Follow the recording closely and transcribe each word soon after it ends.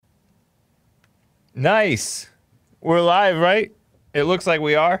Nice. We're live, right? It looks like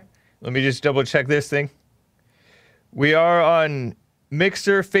we are. Let me just double check this thing. We are on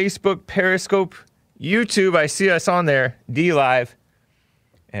Mixer, Facebook, Periscope, YouTube. I see us on there. D Live.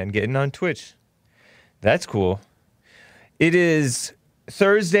 And getting on Twitch. That's cool. It is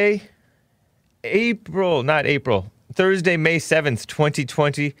Thursday, Thursday, May 7th,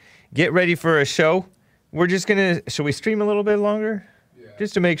 2020. Get ready for a show. We're just going to, should we stream a little bit longer? Yeah.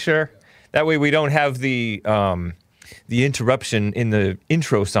 Just to make sure. Yeah. That way we don't have the interruption in the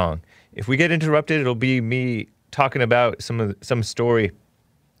intro song. If we get interrupted, it'll be me talking about some story,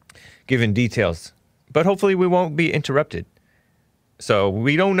 giving details. But hopefully we won't be interrupted. So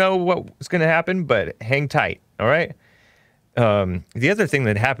we don't know what's going to happen, but hang tight, all right? The other thing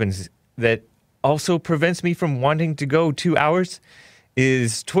that happens that also prevents me from wanting to go 2 hours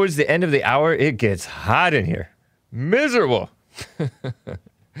is towards the end of the hour, it gets hot in here. Miserable.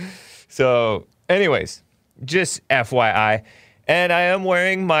 So, anyways, just FYI. And I am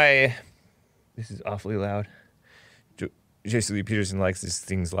wearing my... This is awfully loud. J.C. Lee Peterson likes these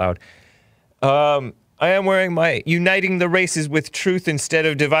things loud. I am wearing my Uniting the Races with Truth Instead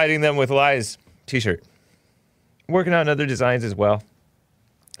of Dividing Them with Lies t-shirt. Working on other designs as well.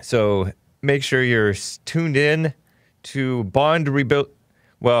 So make sure you're tuned in to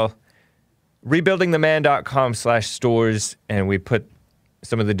rebuildingtheman.com/stores, and we put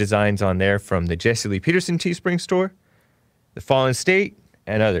some of the designs on there from the Jesse Lee Peterson Teespring store, the Fallen State,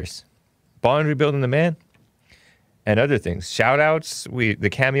 and others. Bond Rebuilding the Man, and other things. Shout-outs, the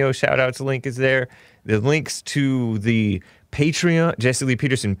Cameo shout-outs link is there. The links to the Patreon, Jesse Lee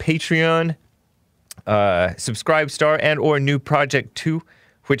Peterson Patreon, Subscribe Star, and or New Project 2,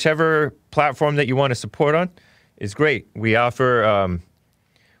 whichever platform that you want to support on is great. We offer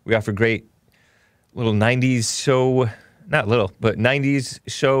great little 90s show, not little, but 90s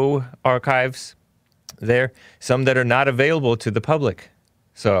show archives there. Some that are not available to the public.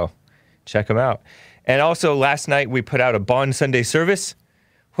 So check them out. And also last night we put out a Bond Sunday service,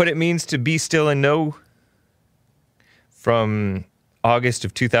 what it means to be still and know, from August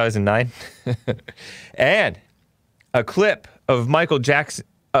of 2009. And a clip of Michael Jackson,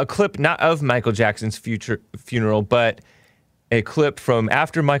 a clip not of Michael Jackson's funeral, but a clip from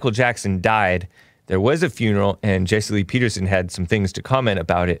after Michael Jackson died. There was a funeral, and Jesse Lee Peterson had some things to comment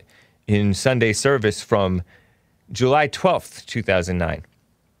about it in Sunday service from July 12th, 2009.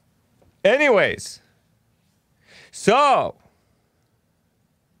 Anyways, so,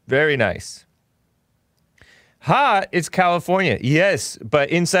 very nice. Hot, it's California, yes, but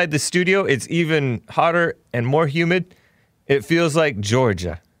inside the studio, it's even hotter and more humid. It feels like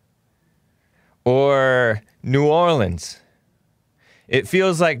Georgia or New Orleans. It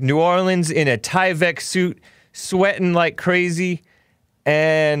feels like New Orleans in a Tyvek suit, sweating like crazy,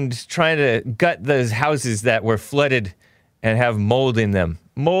 and trying to gut those houses that were flooded and have mold in them.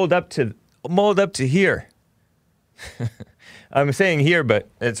 Mold up to here. I'm saying here, but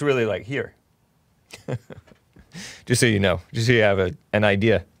it's really like here. Just so you know, just so you have an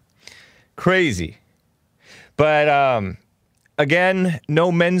idea. Crazy. But again,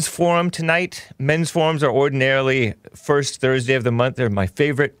 no men's forum tonight. Men's forums are ordinarily first Thursday of the month. They're my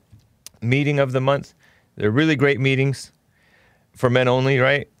favorite meeting of the month. They're really great meetings for men only,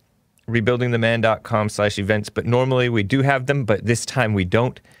 right? Rebuildingtheman.com/events. But normally we do have them, but this time we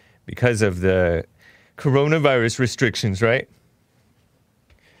don't because of the coronavirus restrictions, right?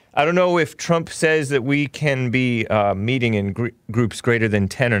 I don't know if Trump says that we can be meeting in groups greater than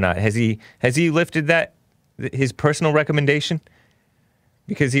 10 or not. Has he lifted that, his personal recommendation?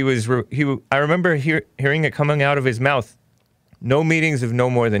 Because I remember hearing it coming out of his mouth. No meetings of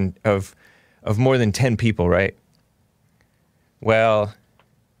more than 10 people, right? Well,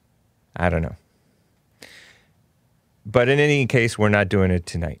 I don't know. But in any case, we're not doing it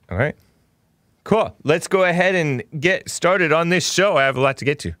tonight, all right? Cool. Let's go ahead and get started on this show. I have a lot to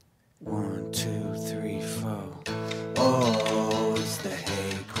get to. 1, 2, 3, 4. Oh, it's the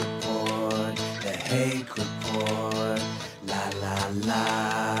Hake Report. The Hake Report. La la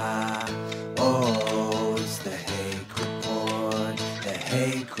la. Oh, it's the Hake Report. The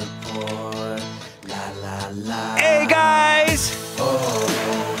Hake Report. La la la. Hey guys!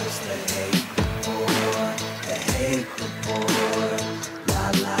 Oh, it's the Hake Report. The Hake Report. La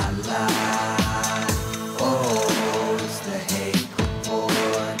la la.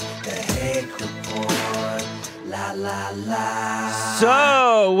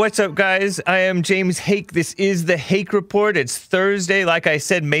 So, what's up, guys? I am James Hake. This is the Hake Report. It's Thursday, like I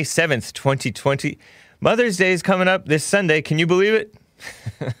said, May 7th, 2020. Mother's Day is coming up this Sunday. Can you believe it?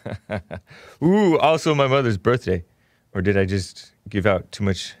 Ooh, also my mother's birthday. Or did I just give out too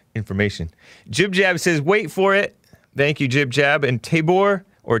much information. Jib Jab says, wait for it. Thank you, Jib Jab. And Tabor,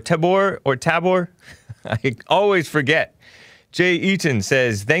 I always forget. Jay Eaton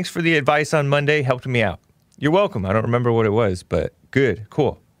says, thanks for the advice on Monday. Helped me out. You're welcome. I don't remember what it was, but good.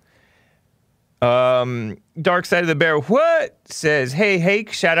 Cool. Dark Side of the Bear, what? Says, hey,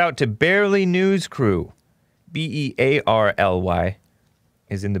 Hake, shout out to Barely News Crew. Bearly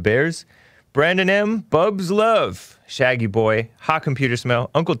is in the Bears. Brandon M, Bubs Love, Shaggy Boy, Hot Computer Smell,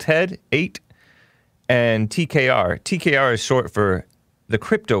 Uncle Ted, 8, and TKR. TKR is short for the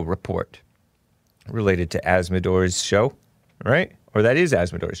Crypto Report, related to Asmodeur's show, right? Or that is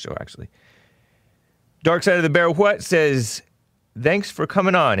Asmodeur's show, actually. Dark Side of the Bear, what? Says, thanks for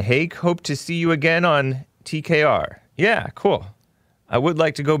coming on, Hake. Hope to see you again on TKR. Yeah, cool. I would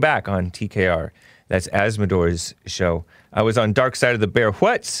like to go back on TKR. That's Asmodeur's show. I was on Dark Side of the Bear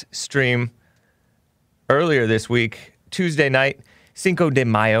What's stream earlier this week, Tuesday night, Cinco de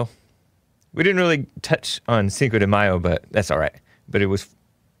Mayo. We didn't really touch on Cinco de Mayo, but that's all right. But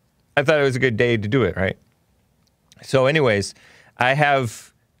I thought it was a good day to do it, right? So anyways, I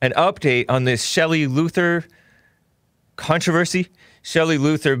have an update on this Shelley Luther controversy. Shelley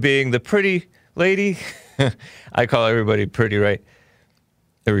Luther being the pretty lady. I call everybody pretty, right?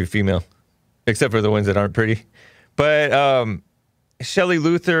 Every female, except for the ones that aren't pretty. But Shelley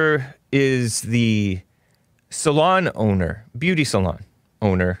Luther is the salon owner, beauty salon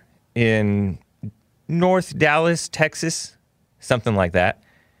owner in North Dallas, Texas, something like that.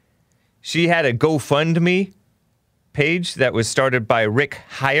 She had a GoFundMe page that was started by Rick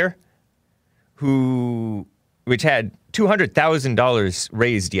Heyer, which had $200,000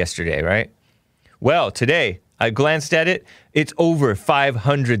 raised yesterday, right? Well, today, I glanced at it. It's over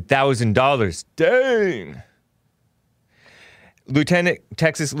 $500,000. Dang!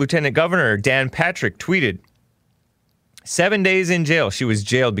 Texas Lieutenant Governor Dan Patrick tweeted, 7 days in jail. She was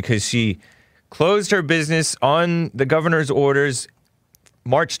jailed because she closed her business on the governor's orders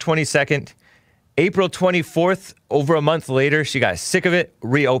March 22nd. April 24th, over a month later, she got sick of it,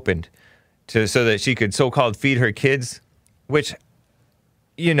 reopened so that she could so-called feed her kids, which,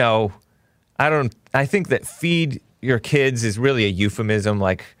 you know, I think that feed your kids is really a euphemism.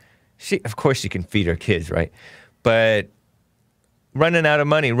 Like, of course she can feed her kids, right? But running out of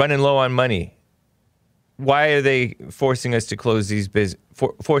money, running low on money. Why are they forcing us to close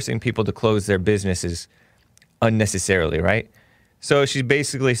forcing people to close their businesses unnecessarily, right? So she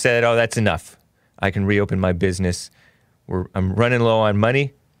basically said, oh, that's enough. I can reopen my business. I'm running low on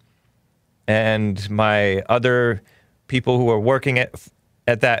money. And my other people who are working at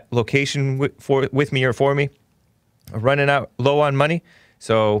that location with me or for me are running out low on money.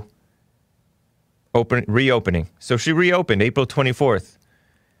 So reopening. So she reopened April 24th.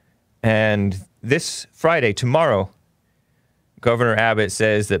 And this Friday, tomorrow, Governor Abbott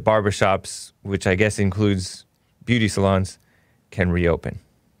says that barbershops, which I guess includes beauty salons, can reopen.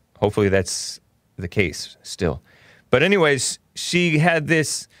 Hopefully that's the case still. But anyways, she had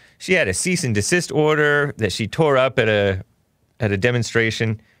a cease and desist order that she tore up at a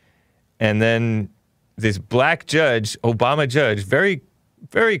demonstration. And then this black judge, Obama judge, very,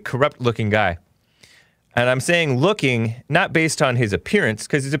 very corrupt looking guy. And I'm saying looking, not based on his appearance,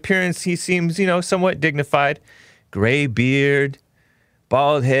 because his appearance, he seems, somewhat dignified. Gray beard,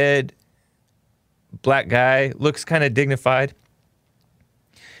 bald head, black guy, looks kind of dignified.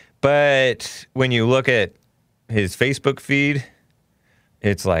 But when you look at his Facebook feed,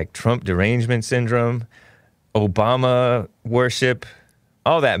 it's like Trump derangement syndrome, Obama worship,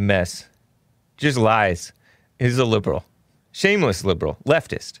 all that mess. Just lies. He's a liberal. Shameless liberal.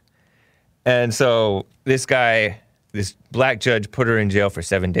 Leftist. And so this black judge put her in jail for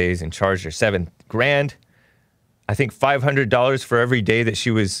 7 days and charged her $7,000. I think $500 for every day that she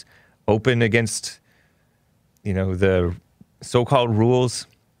was open against, the so-called rules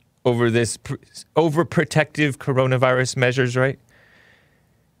over this overprotective coronavirus measures, right?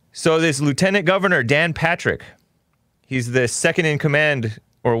 So this Lieutenant Governor, Dan Patrick, he's the second in command,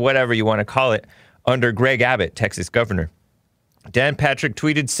 or whatever you want to call it, under Greg Abbott, Texas governor. Dan Patrick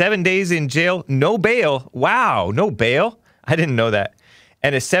tweeted, 7 days in jail, no bail. Wow, no bail? I didn't know that.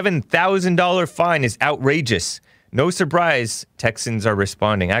 And a $7,000 fine is outrageous. No surprise, Texans are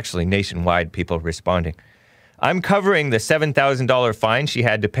responding. Actually, nationwide, people responding. I'm covering the $7,000 fine she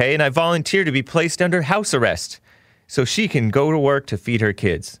had to pay, and I volunteer to be placed under house arrest so she can go to work to feed her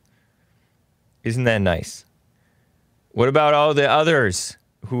kids. Isn't that nice? What about all the others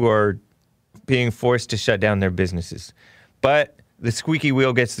who are being forced to shut down their businesses? But the squeaky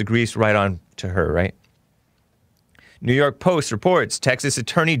wheel gets the grease right on to her, right? New York Post reports Texas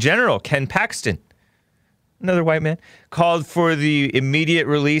Attorney General Ken Paxton. another white man, called for the immediate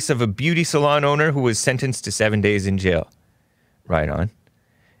release of a beauty salon owner who was sentenced to 7 days in jail. Right on.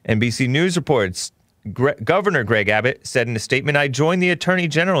 NBC News reports Governor Greg Abbott said in a statement, "I join the Attorney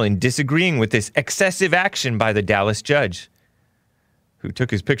General in disagreeing with this excessive action by the Dallas judge," who took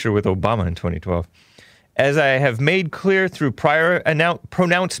his picture with Obama in 2012. "As I have made clear through prior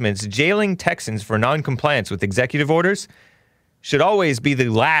pronouncements, jailing Texans for noncompliance with executive orders should always be the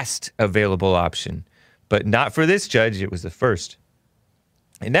last available option. But not for this judge, it was the first."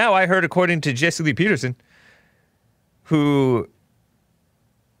 And now I heard, according to Jesse Lee Peterson, who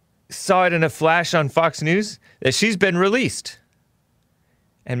saw it in a flash on Fox News, that she's been released.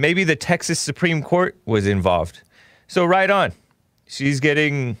 And maybe the Texas Supreme Court was involved. So right on. She's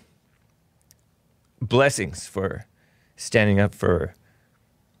getting blessings for standing up for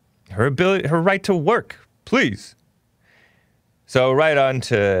her ability, her right to work. Please. So right on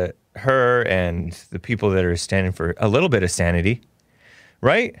to her and the people that are standing for a little bit of sanity.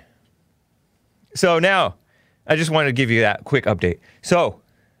 Right? So now, I just wanted to give you that quick update. So,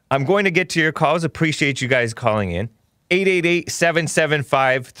 I'm going to get to your calls. Appreciate you guys calling in.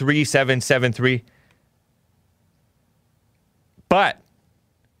 888-775-3773. But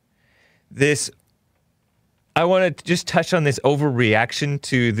I want to just touch on this overreaction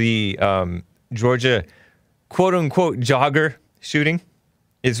to the Georgia quote-unquote jogger shooting.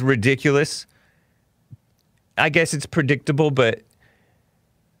 It's ridiculous. I guess it's predictable, but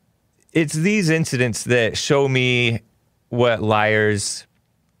it's these incidents that show me what liars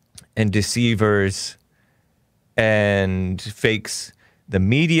and deceivers and fakes the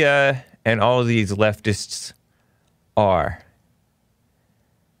media and all of these leftists are.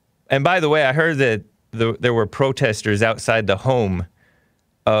 And by the way, I heard that there were protesters outside the home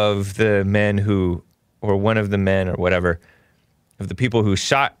of the men who, or one of the men or whatever, of the people who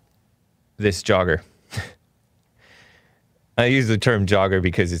shot this jogger. I use the term jogger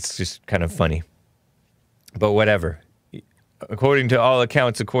because it's just kind of funny. But whatever. According to all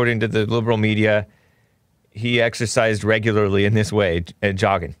accounts, according to the liberal media, he exercised regularly in this way,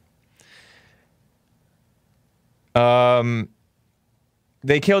 jogging.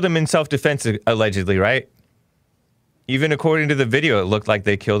 They killed him in self-defense, allegedly, right? Even according to the video, it looked like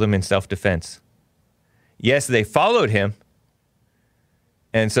they killed him in self-defense. Yes, they followed him.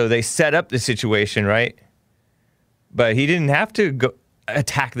 And so they set up the situation, right? But he didn't have to go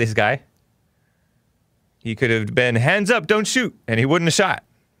attack this guy. He could have been, hands up, don't shoot, and he wouldn't have shot.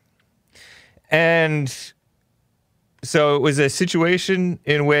 And so it was a situation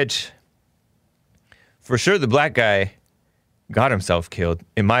in which, for sure, the black guy got himself killed,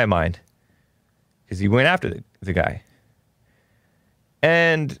 in my mind, because he went after the guy.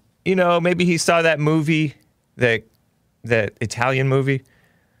 And, you know, maybe he saw that movie, that Italian movie,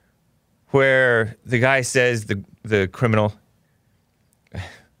 where the guy says, the criminal,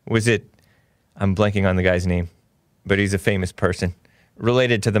 was it, I'm blanking on the guy's name, but he's a famous person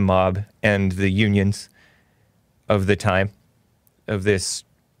related to the mob and the unions of the time of this,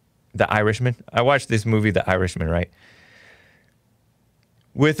 The Irishman. I watched this movie, The Irishman, right?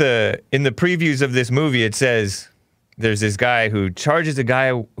 In the previews of this movie, it says there's this guy who charges a guy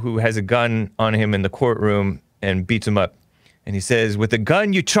who has a gun on him in the courtroom and beats him up. And he says, with a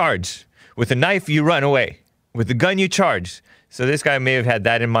gun, you charge. With a knife, you run away. With the gun, you charge. So this guy may have had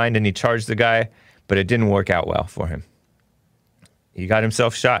that in mind, and he charged the guy, but it didn't work out well for him. He got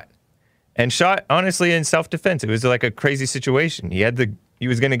himself shot. And shot, honestly, in self-defense. It was like a crazy situation. He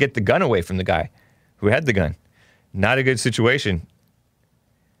was going to get the gun away from the guy who had the gun. Not a good situation.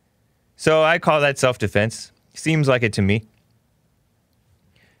 So I call that self-defense. Seems like it to me.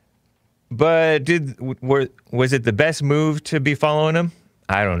 But was it the best move to be following him?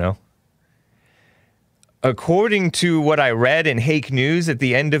 I don't know. According to what I read in Hake News at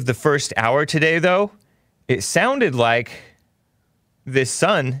the end of the first hour today, though, it sounded like this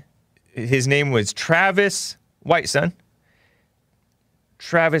son, his name was Travis, white son,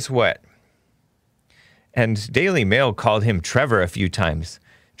 Travis what? And Daily Mail called him Trevor a few times.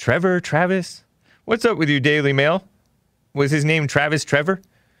 Trevor, Travis? What's up with you, Daily Mail? Was his name Travis Trevor?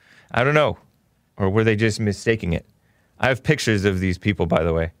 I don't know. Or were they just mistaking it? I have pictures of these people, by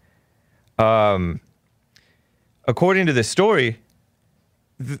the way. According to the story,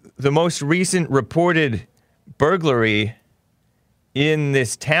 the most recent reported burglary in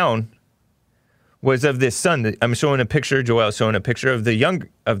this town was of this son. I'm showing a picture. Joel's showing a picture of the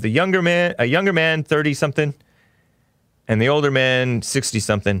younger man, a younger man, 30-something, and the older man,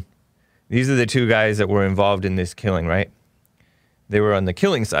 60-something. These are the two guys that were involved in this killing, right? They were on the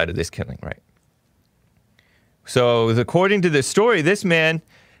killing side of this killing, right? So, according to the story, this man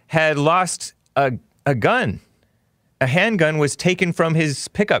had lost a gun. A handgun was taken from his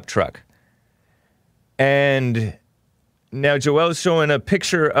pickup truck. And now Joel's showing a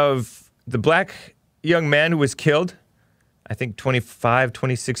picture of the black young man who was killed. I think 25,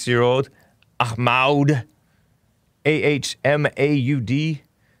 26-year-old Ahmaud, Ahmaud,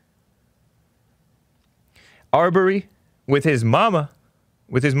 Arbery, with his mama,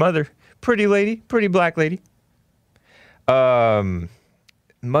 with his mother, pretty lady, pretty black lady.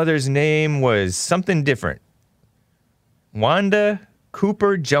 Mother's name was something different. Wanda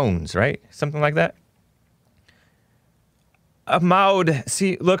Cooper Jones, right? Something like that.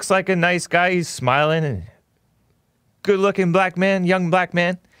 Ahmaud, looks like a nice guy. He's smiling and good-looking black man, young black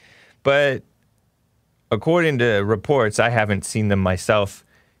man. But according to reports, I haven't seen them myself,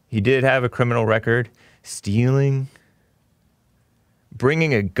 he did have a criminal record, stealing,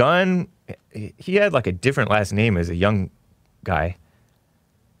 bringing a gun. He had like a different last name as a young guy,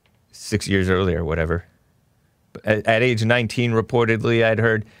 6 years earlier, whatever. At age 19, reportedly, I'd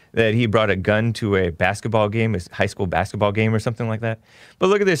heard that he brought a gun to a basketball game, a high school basketball game or something like that. But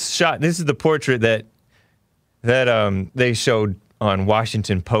look at this shot. This is the portrait that they showed on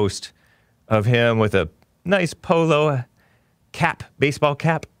Washington Post of him with a nice polo cap, baseball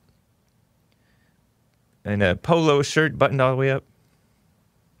cap, and a polo shirt buttoned all the way up,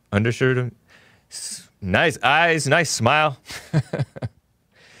 undershirt, nice eyes, nice smile.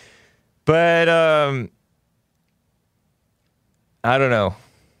 But I don't know.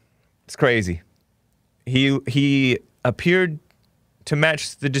 It's crazy. He appeared to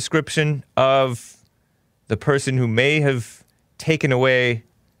match the description of the person who may have taken away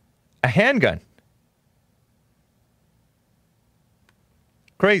a handgun.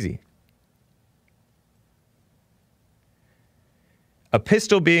 Crazy. A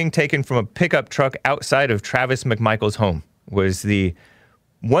pistol being taken from a pickup truck outside of Travis McMichael's home was the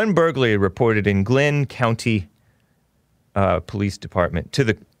one burglary reported in Glenn County Police Department, to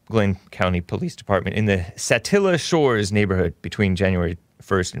the Glenn County Police Department in the Satilla Shores neighborhood between January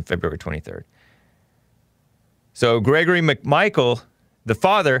 1st and February 23rd. So Gregory McMichael, the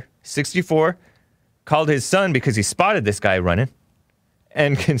father, 64, called his son because he spotted this guy running.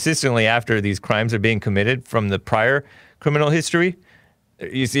 And consistently after these crimes are being committed from the prior criminal history,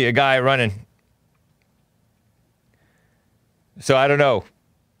 you see a guy running. So I don't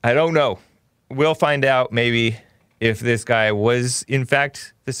know. We'll find out maybe if this guy was, in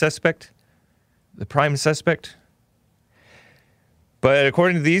fact, the suspect, the prime suspect. But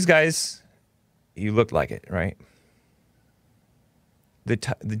according to these guys, he looked like it, right? The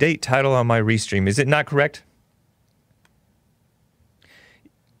date title on my restream, is it not correct?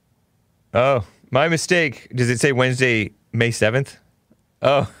 Oh, my mistake. Does it say Wednesday, May 7th?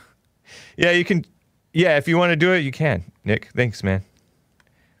 Oh, yeah, you can. Yeah, if you want to do it, you can. Nick, thanks, man.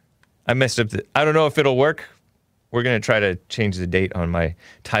 I messed up. I don't know if it'll work. We're going to try to change the date on my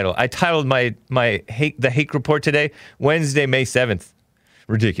title. I titled the hate report today, Wednesday, May 7th.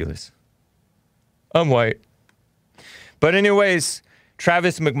 Ridiculous. I'm white. But anyways,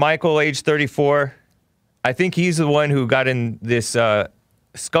 Travis McMichael, age 34. I think he's the one who got in this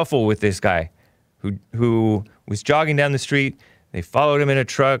scuffle with this guy who was jogging down the street. They followed him in a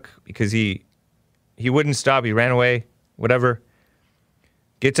truck because he wouldn't stop. He ran away, whatever.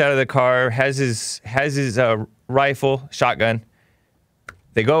 Gets out of the car, has his rifle, shotgun.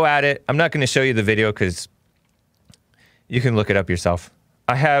 They go at it. I'm not going to show you the video because you can look it up yourself.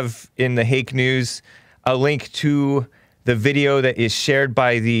 I have in the Hake News a link to the video that is shared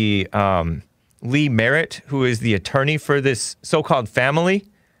by the Lee Merritt, who is the attorney for this so-called family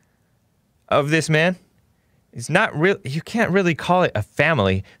of this man. It's not real. You can't really call it a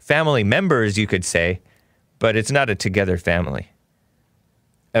family. Family members, you could say, but it's not a together family.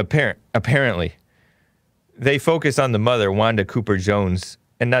 Apparently. They focus on the mother, Wanda Cooper Jones,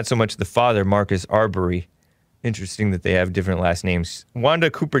 and not so much the father, Marcus Arbery. Interesting that they have different last names. Wanda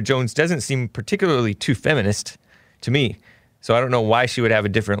Cooper Jones doesn't seem particularly too feminist to me, so I don't know why she would have a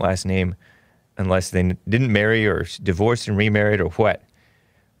different last name unless they didn't marry or divorced and remarried or what.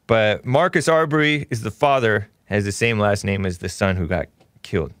 But Marcus Arbery is the father, has the same last name as the son who got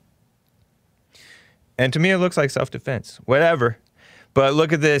killed. And to me, it looks like self-defense. Whatever. But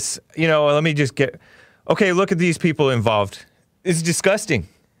look at this. Let me just get... Okay, look at these people involved. It's disgusting.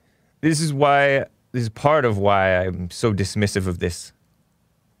 This is part of why I'm so dismissive of this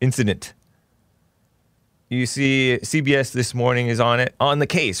incident. You see, CBS this morning is on the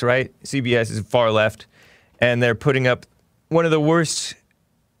case, right? CBS is far left, and they're putting up one of the worst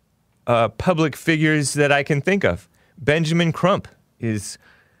public figures that I can think of. Benjamin Crump is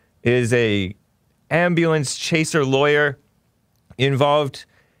a ambulance chaser lawyer involved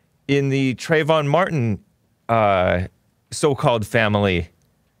in the Trayvon Martin so-called family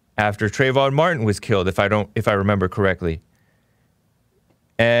after Trayvon Martin was killed, if I remember correctly.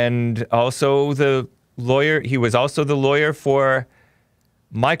 And also the lawyer, he was also the lawyer for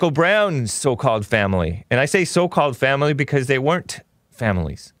Michael Brown's so-called family. And I say so-called family because they weren't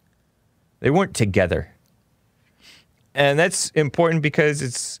families. They weren't together. And that's important because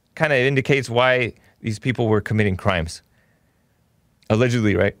it's kind of indicates why these people were committing crimes.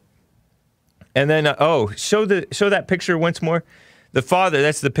 Allegedly, right? And then, show that picture once more. The father,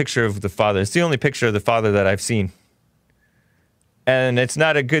 that's the picture of the father. It's the only picture of the father that I've seen. And it's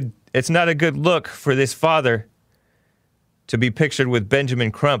not a good look for this father to be pictured with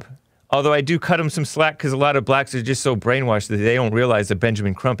Benjamin Crump. Although I do cut him some slack because a lot of blacks are just so brainwashed that they don't realize that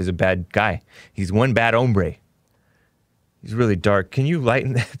Benjamin Crump is a bad guy. He's one bad hombre. He's really dark. Can you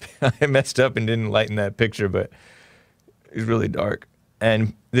lighten that? I messed up and didn't lighten that picture, but he's really dark.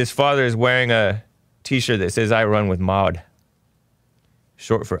 And this father is wearing a t-shirt that says, "I run with Maud."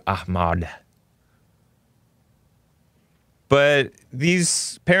 Short for Ahmad. But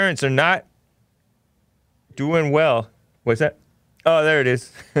these parents are not doing well. What's that? Oh, there it is.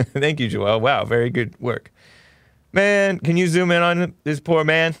 Thank you, Joel. Wow, very good work. Man, can you zoom in on this poor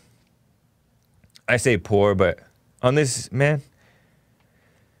man? I say poor, but on this man.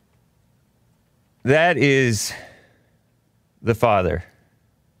 That is the father.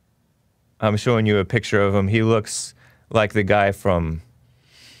 I'm showing you a picture of him. He looks like the guy from...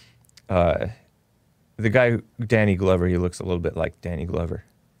 Danny Glover. He looks a little bit like Danny Glover.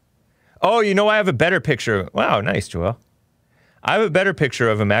 Oh, you know, I have a better picture. Wow, nice, Joel. I have a better picture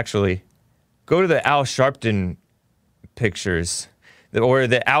of him, actually. Go to the Al Sharpton pictures. Or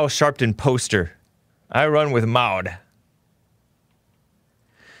the Al Sharpton poster. I run with Maud.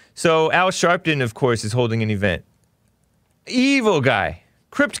 So, Al Sharpton, of course, is holding an event. Evil guy.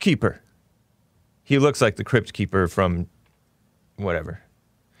 Crypt Keeper. He looks like the Crypt Keeper from... whatever.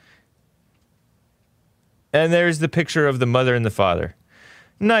 And there's the picture of the mother and the father.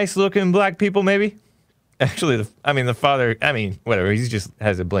 Nice looking black people, maybe? Actually, the father, whatever. He just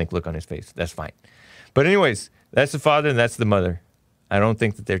has a blank look on his face. That's fine. But anyways, that's the father and that's the mother. I don't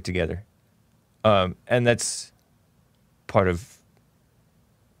think that they're together. And that's part of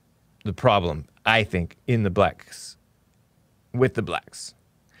the problem, I think, in the blacks. With the blacks.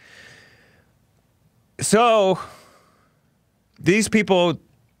 So, these people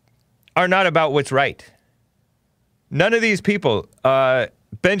are not about what's right. None of these people,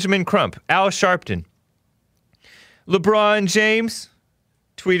 Benjamin Crump, Al Sharpton, LeBron James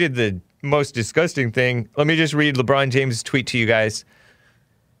tweeted the most disgusting thing. Let me just read LeBron James' tweet to you guys.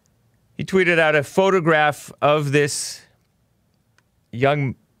 He tweeted out a photograph of this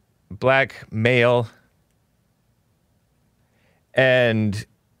young black male, and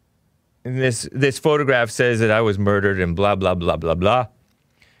this photograph says that I was murdered and blah, blah, blah, blah, blah.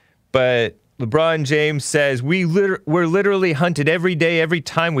 But LeBron James says, we're literally hunted every day, every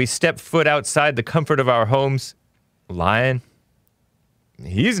time we step foot outside the comfort of our homes. Lying.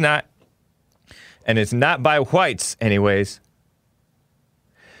 He's not. And it's not by whites, anyways.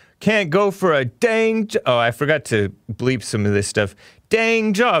 Can't go for a dang... Oh, I forgot to bleep some of this stuff.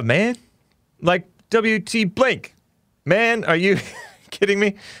 Dang job, man. Like W.T. Blank. Man, are you kidding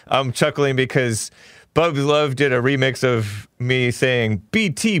me? I'm chuckling because... Bubs Love did a remix of me saying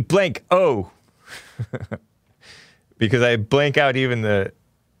BT blank O. Because I blank out even the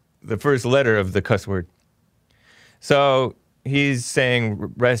first letter of the cuss word. So he's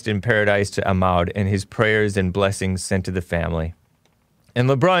saying rest in paradise to Ahmaud and his prayers and blessings sent to the family. And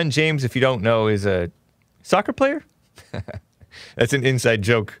LeBron James, if you don't know, is a soccer player. That's an inside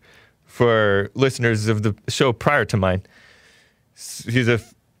joke for listeners of the show prior to mine.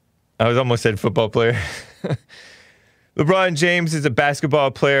 I almost said football player. LeBron James is a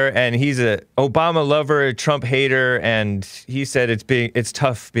basketball player, and he's a Obama lover, a Trump hater, and he said it's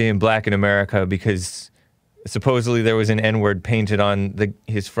tough being black in America because supposedly there was an N-word painted on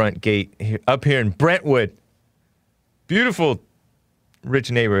his front gate up here in Brentwood. Beautiful, rich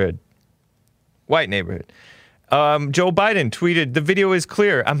neighborhood. White neighborhood. Joe Biden tweeted, the video is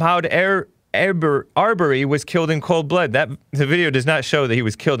clear. Ahmaud Arbery was killed in cold blood. The video does not show that he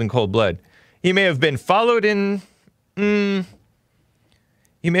was killed in cold blood. He may have been followed in... he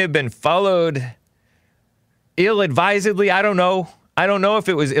may have been followed ill-advisedly. I don't know. I don't know if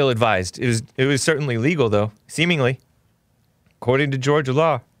it was ill-advised. It was certainly legal, though, seemingly, according to Georgia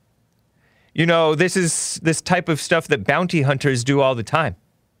law. You know, this is this type of stuff that bounty hunters do all the time.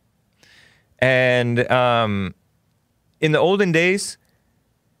 And in the olden days,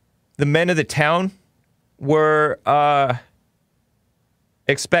 the men of the town were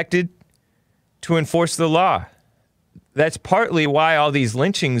expected to enforce the law. That's partly why all these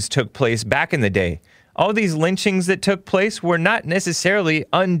lynchings took place back in the day. All these lynchings that took place were not necessarily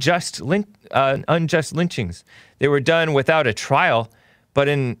unjust lynchings. They were done without a trial, but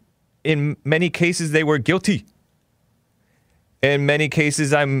in many cases they were guilty. In many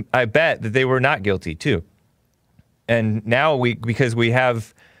cases, I bet that they were not guilty too. And now because we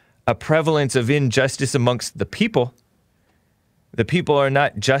have a prevalence of injustice amongst the people are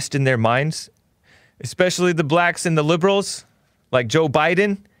not just in their minds, especially the blacks and the liberals, like Joe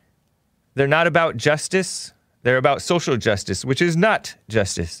Biden. They're not about justice. They're about social justice, which is not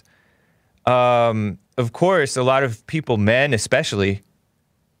justice. Of course, a lot of people, men especially,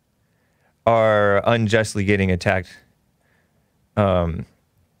 are unjustly getting attacked. And,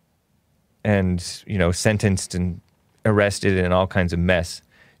 sentenced and arrested and all kinds of mess.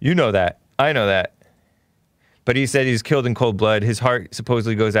 You know that. I know that. But he said he's killed in cold blood. His heart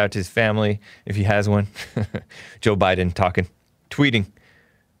supposedly goes out to his family, if he has one. Joe Biden tweeting,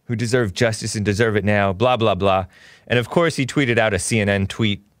 who deserve justice and deserve it now, blah, blah, blah. And of course, he tweeted out a CNN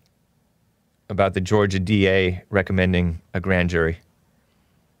tweet about the Georgia DA recommending a grand jury.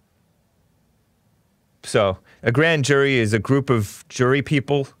 So, a grand jury is a group of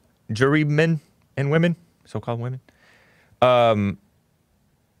jurymen and women, so-called women,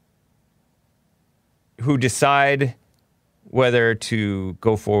 who decide whether to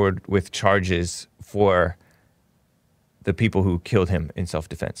go forward with charges for the people who killed him in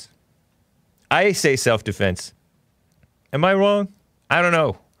self-defense. I say self-defense. Am I wrong? I don't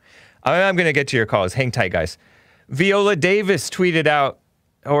know. I'm going to get to your calls. Hang tight, guys. Viola Davis tweeted out,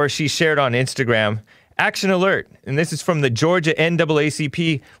 or she shared on Instagram, action alert. And this is from the Georgia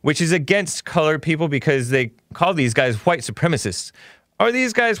NAACP, which is against colored people because they call these guys white supremacists. Are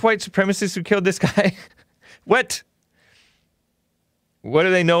these guys white supremacists who killed this guy? What? What do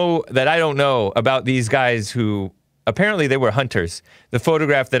they know that I don't know about these guys who apparently they were hunters? The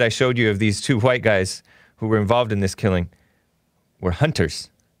photograph that I showed you of these two white guys who were involved in this killing were hunters.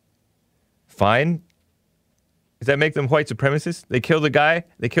 Fine. Does that make them white supremacists? They killed a guy,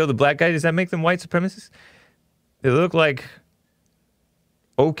 they killed a black guy. Does that make them white supremacists? They look like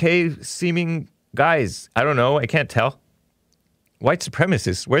okay seeming guys. I don't know. I can't tell. White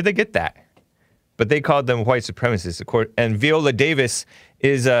supremacists. Where'd they get that? But they called them white supremacists. And Viola Davis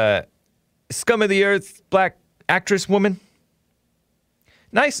is a scum of the earth black actress woman.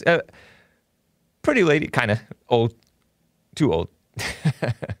 Nice. Pretty lady. Kind of old. Too old.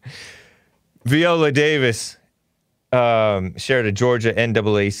 Viola Davis shared a Georgia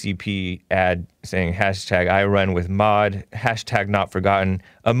NAACP ad saying hashtag I run with Ahmaud, hashtag not forgotten.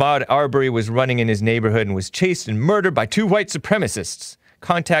 Ahmaud Arbery was running in his neighborhood and was chased and murdered by two white supremacists.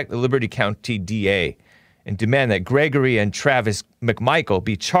 Contact the Liberty County DA and demand that Gregory and Travis McMichael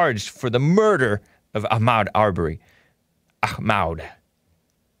be charged for the murder of Ahmaud Arbery. Ahmaud.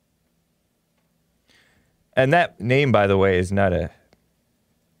 And that name, by the way, is not a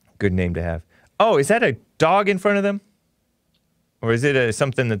good name to have. Oh, is that a dog in front of them? Or is it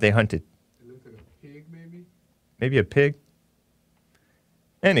something that they hunted? It looks like a pig, maybe? Maybe a pig?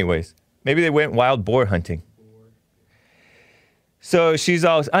 Anyways, maybe they went wild boar hunting. So she's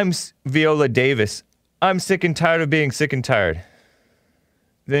all, I'm Viola Davis. I'm sick and tired of being sick and tired.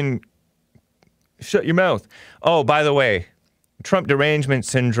 Then shut your mouth. Oh, by the way, Trump derangement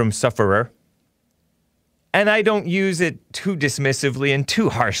syndrome sufferer. And I don't use it too dismissively and too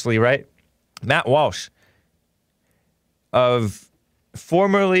harshly, right? Matt Walsh, of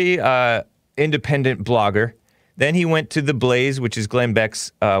formerly independent blogger. Then he went to The Blaze, which is Glenn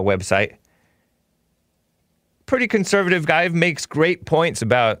Beck's website. Pretty conservative guy, makes great points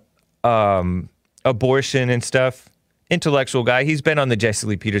about abortion and stuff. Intellectual guy. He's been on the Jesse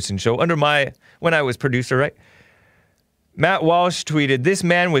Lee Peterson show when I was producer, right? Matt Walsh tweeted, this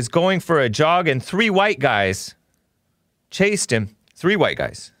man was going for a jog and 3 white guys chased him. 3 white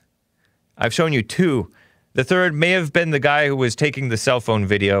guys. I've shown you 2. The third may have been the guy who was taking the cell phone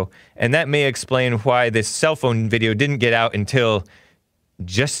video, and that may explain why this cell phone video didn't get out until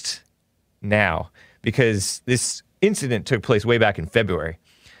just now, because this incident took place way back in February.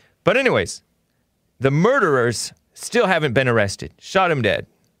 But anyways, the murderers still haven't been arrested. Shot him dead.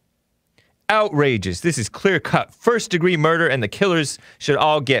 Outrageous. This is clear-cut first-degree murder, and the killers should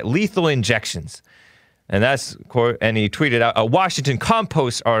all get lethal injections. And he tweeted out a Washington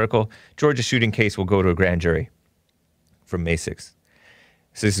Compost article, Georgia shooting case will go to a grand jury from May 6th.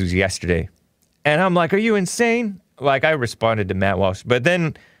 So this was yesterday. And I'm like, are you insane? Like, I responded to Matt Walsh. But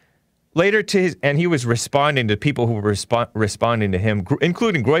then later and he was responding to people who were responding to him,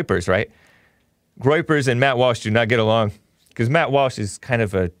 including Groypers, right? Groypers and Matt Walsh do not get along. because Matt Walsh is kind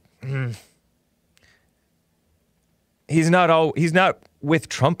of a he's not with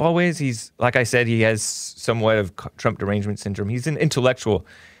Trump always. He's, like I said, he has somewhat of Trump derangement syndrome. He's an intellectual,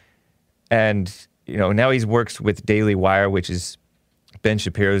 and now he works with Daily Wire, which is Ben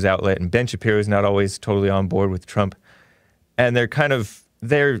Shapiro's outlet, and Ben Shapiro's not always totally on board with Trump, and they're kind of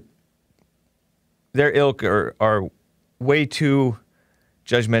their ilk are way too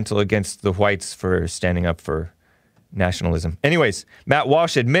judgmental against the whites for standing up for nationalism. Anyways, Matt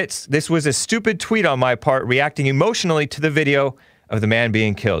Walsh admits this was a stupid tweet on my part, reacting emotionally to the video of the man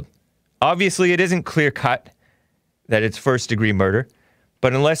being killed. Obviously, it isn't clear-cut that it's first-degree murder,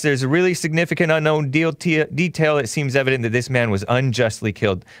 but unless there's a really significant unknown detail, it seems evident that this man was unjustly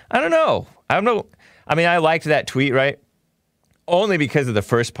killed. I don't know. I mean, I liked that tweet, right? Only because of the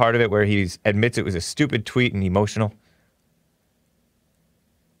first part of it where he admits it was a stupid tweet and emotional.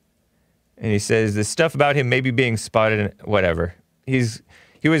 And he says the stuff about him maybe being spotted in whatever. He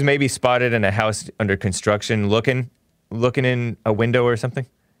was maybe spotted in a house under construction looking in a window or something.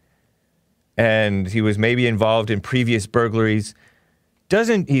 And he was maybe involved in previous burglaries.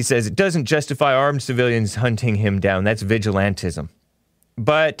 He says it doesn't justify armed civilians hunting him down. That's vigilantism.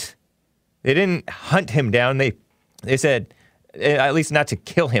 But they didn't hunt him down. They said at least not to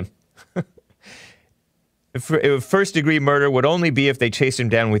kill him. First-degree murder would only be if they chased him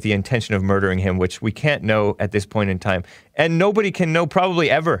down with the intention of murdering him, which we can't know at this point in time. And nobody can know probably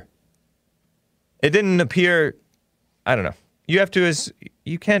ever. It didn't appear, I don't know. You have to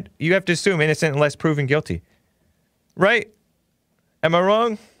assume innocent unless proven guilty. Right? Am I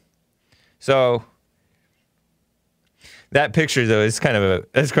wrong? So, that picture, though, is kind of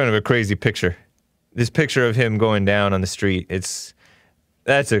a crazy picture. This picture of him going down on the street, that's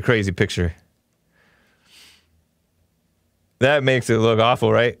a crazy picture. That makes it look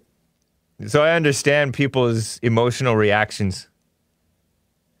awful, right? So I understand people's emotional reactions.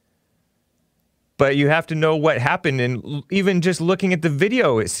 But you have to know what happened, and even just looking at the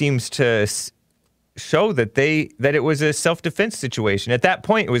video, it seems to show that it was a self-defense situation. At that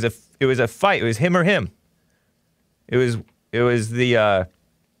point, it was a fight. It was him or him. It was the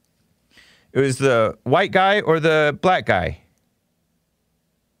white guy or the black guy.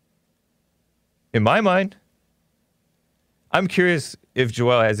 In my mind. I'm curious if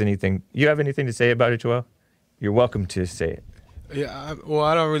Joel has anything. You have anything to say about it, Joel? You're welcome to say it. Yeah, I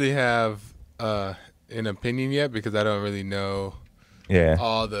don't really have an opinion yet because I don't really know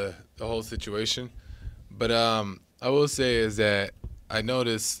all the whole situation. But I will say is that I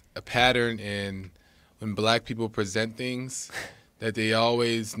notice a pattern in when black people present things that they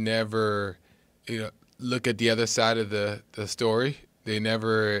always never look at the other side of the story. They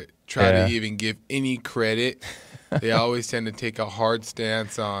never try to even give any credit. They always tend to take a hard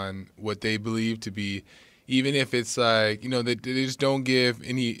stance on what they believe to be, even if it's like, they just don't give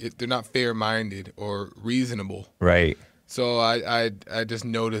any, they're not fair-minded or reasonable. Right. So I just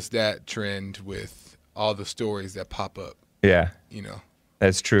noticed that trend with all the stories that pop up. Yeah.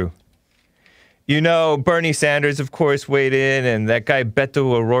 That's true. Bernie Sanders, of course, weighed in, and that guy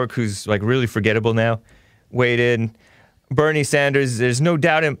Beto O'Rourke, who's like really forgettable now, weighed in. Bernie Sanders, there's no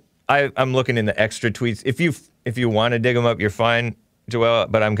doubt I'm looking in the extra tweets. If you want to dig them up, you're fine, Joel,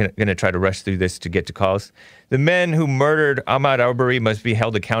 but I'm going to try to rush through this to get to calls. The men who murdered Ahmaud Arbery must be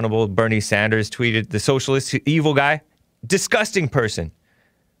held accountable, Bernie Sanders tweeted. The socialist, evil guy, disgusting person.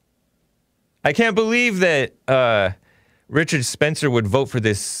 I can't believe that Richard Spencer would vote for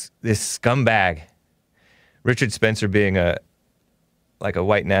this scumbag. Richard Spencer being a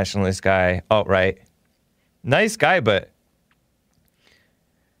white nationalist guy, alt-right. Nice guy, but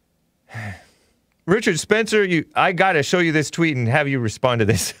Richard Spencer, I gotta show you this tweet and have you respond to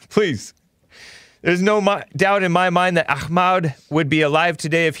this, please. There's no doubt in my mind that Ahmaud would be alive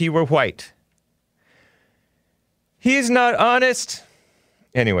today if he were white. He's not honest.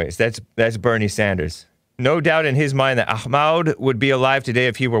 Anyways, that's Bernie Sanders. No doubt in his mind that Ahmaud would be alive today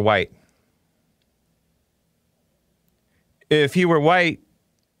if he were white. If he were white,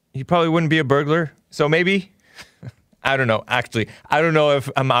 he probably wouldn't be a burglar. So maybe. I don't know. Actually, I don't know if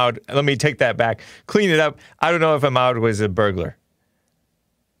Ahmaud, let me take that back. Clean it up. I don't know if Ahmaud was a burglar.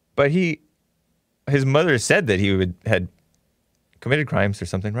 But his mother said that he had committed crimes or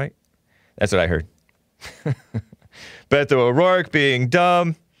something, right? That's what I heard. Beto O'Rourke being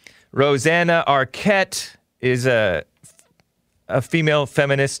dumb. Rosanna Arquette is a female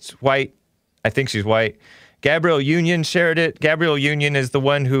feminist, white. I think she's white. Gabrielle Union shared it. Gabrielle Union is the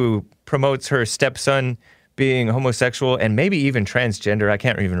one who promotes her stepson being homosexual and maybe even transgender. I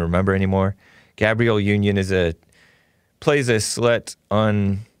can't even remember anymore. Gabrielle Union plays a slut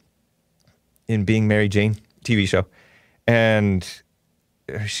in Being Mary Jane TV show. And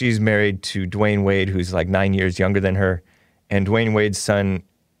she's married to Dwayne Wade, who's like 9 years younger than her. And Dwayne Wade's son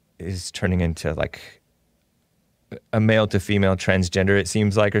is turning into like a male to female transgender, it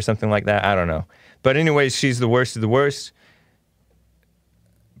seems like, or something like that. I don't know. But anyways, she's the worst of the worst.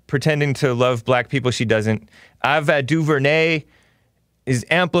 Pretending to love black people, she doesn't. Ava DuVernay is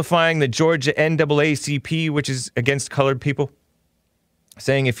amplifying the Georgia NAACP, which is against colored people,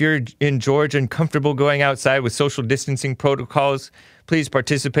 saying if you're in Georgia and comfortable going outside with social distancing protocols, please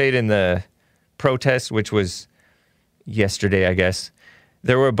participate in the protest, which was yesterday, I guess.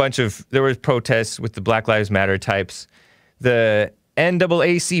 There were protests with the Black Lives Matter types. The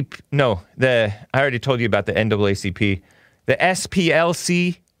NAACP, I already told you about the NAACP. The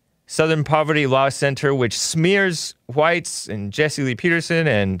SPLC, Southern Poverty Law Center, which smears whites and Jesse Lee Peterson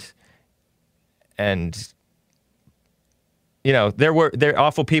and they're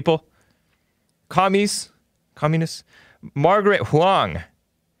awful people. Communists. Margaret Huang,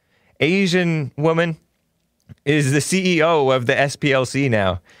 Asian woman, is the CEO of the SPLC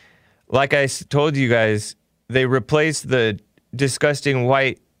now. Like I told you guys, they replaced the disgusting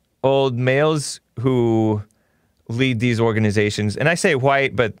white old males who lead these organizations. And I say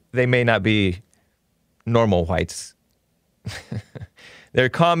white, but they may not be normal whites. They're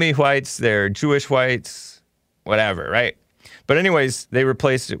commie whites, they're Jewish whites, whatever, right? But anyways, they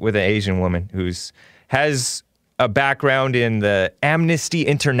replaced it with an Asian woman has a background in the Amnesty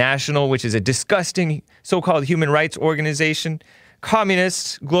International, which is a disgusting so-called human rights organization.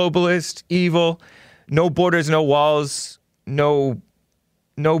 Communist, globalist, evil, no borders, no walls, no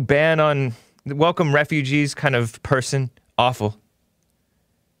ban on welcome refugees kind of person. Awful.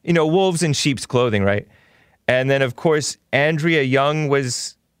 Wolves in sheep's clothing, right? And then, of course, Andrea Young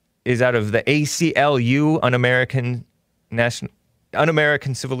is out of the ACLU, Un-American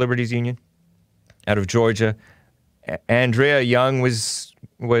Civil Liberties Union, out of Georgia. Andrea Young was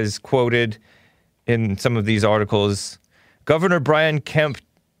quoted in some of these articles. Governor Brian Kemp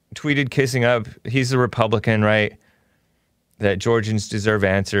tweeted kissing up. He's a Republican, right? That Georgians deserve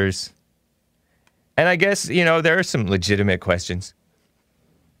answers. And I guess, there are some legitimate questions.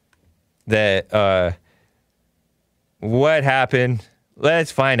 That, what happened?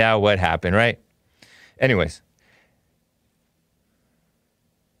 Let's find out what happened, right? Anyways.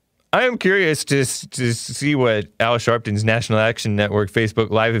 I am curious to see what Al Sharpton's National Action Network Facebook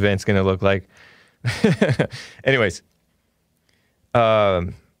Live event's going to look like. Anyways.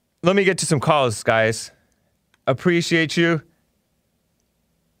 Let me get to some calls, guys. Appreciate you.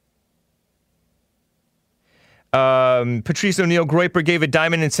 Patrice O'Neill Groiper gave a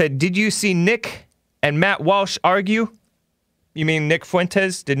diamond and said, did you see Nick and Matt Walsh argue? You mean Nick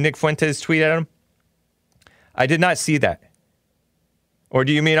Fuentes? Did Nick Fuentes tweet at him? I did not see that. Or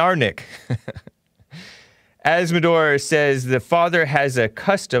do you mean our Nick? Asmodor says the father has a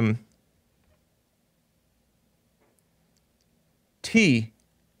custom tea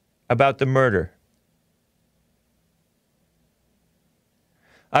about the murder.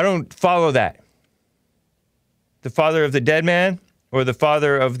 I don't follow that. The father of the dead man or the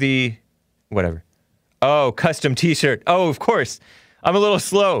father of the whatever? Oh, custom t-shirt. Oh, of course. I'm a little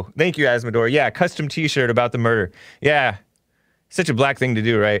slow. Thank you, Asmodor. Yeah, custom t-shirt about the murder. Yeah. Such a black thing to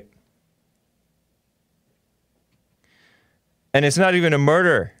do, right? And it's not even a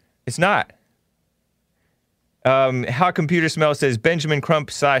murder. It's not. How Computer Smell says Benjamin Crump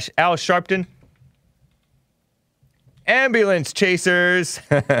 / Al Sharpton. Ambulance chasers.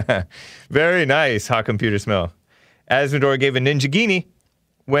 Very nice, How Computer Smell. Asmodor gave a Ninjagini.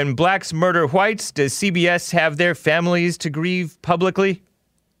 When blacks murder whites, does CBS have their families to grieve publicly?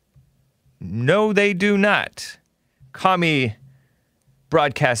 No, they do not. Commie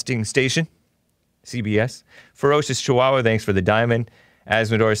broadcasting station, CBS. Ferocious Chihuahua, thanks for the diamond.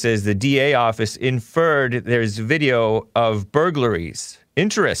 Asmodor says the DA office inferred there's video of burglaries.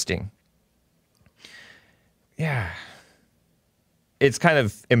 Interesting. Yeah. It's kind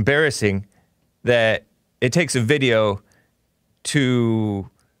of embarrassing that it takes a video to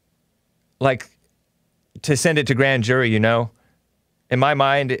send it to grand jury, In my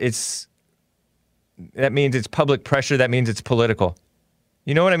mind, that means it's public pressure. That means it's political.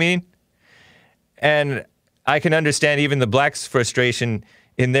 You know what I mean? And I can understand even the blacks' frustration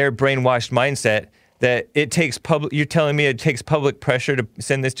in their brainwashed mindset that you're telling me it takes public pressure to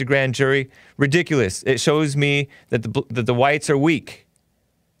send this to grand jury? Ridiculous. It shows me that the whites are weak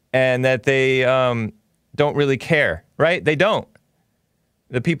and that they don't really care, right? They don't.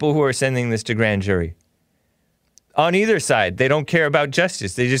 The people who are sending this to grand jury. On either side, they don't care about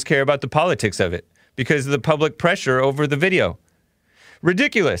justice. They just care about the politics of it because of the public pressure over the video.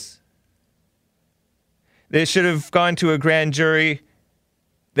 Ridiculous. They should have gone to a grand jury.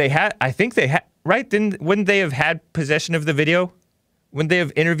 I think they had, right? Wouldn't they have had possession of the video? Wouldn't they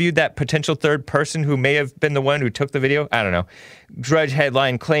have interviewed that potential third person who may have been the one who took the video? I don't know. Drudge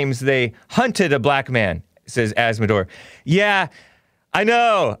headline claims they hunted a black man, says Asmodor. Yeah, I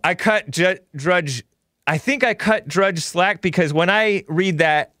know. I cut Drudge. I think I cut Drudge slack because when I read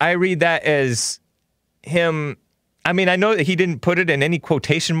that as him. I mean, I know that he didn't put it in any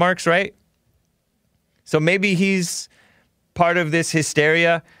quotation marks, right? So maybe he's part of this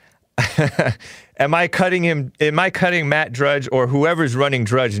hysteria. Am I cutting Matt Drudge or whoever's running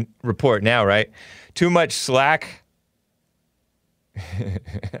Drudge Report now, right? Too much slack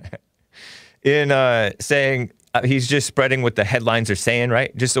in saying he's just spreading what the headlines are saying,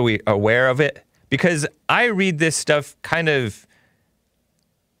 right? Just so we're aware of it. Because I read this stuff kind of,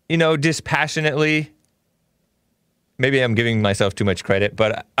 dispassionately. Maybe I'm giving myself too much credit,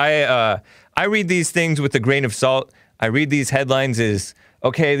 but I read these things with a grain of salt. I read these headlines as,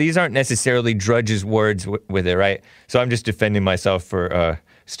 okay, these aren't necessarily Drudge's words with it, right? So I'm just defending myself for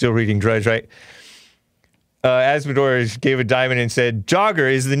still reading Drudge, right? Asmodor gave a diamond and said,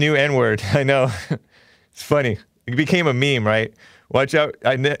 Jogger is the new N-word. I know. It's funny. It became a meme, right? Watch out.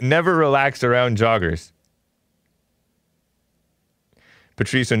 I never relaxed around joggers.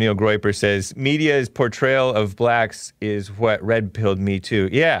 Patrice O'Neill Groiper says, media's portrayal of blacks is what red-pilled me too.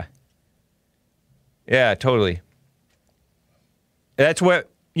 Yeah. Yeah, totally. That's what,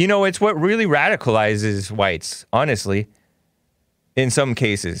 it's what really radicalizes whites, honestly, in some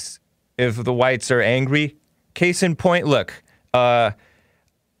cases. If the whites are angry, case in point, look, and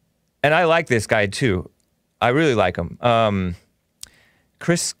I like this guy too. I really like him.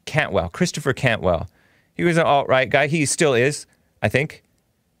 Christopher Cantwell. He was an alt-right guy. He still is, I think.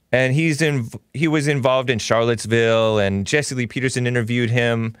 And he was involved in Charlottesville, and Jesse Lee Peterson interviewed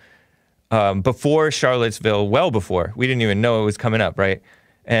him before Charlottesville, well before. We didn't even know it was coming up, right?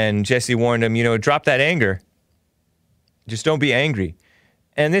 And Jesse warned him, drop that anger. Just don't be angry.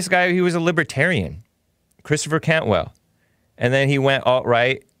 And this guy, he was a libertarian, Christopher Cantwell. And then he went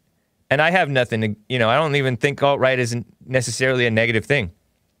alt-right. And I have nothing to, I don't even think alt-right isn't necessarily a negative thing.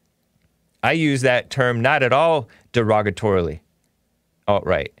 I use that term not at all derogatorily,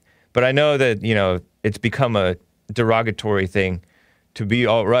 alt-right. But I know that, it's become a derogatory thing to be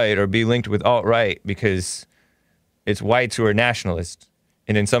alt-right or be linked with alt-right because it's whites who are nationalists.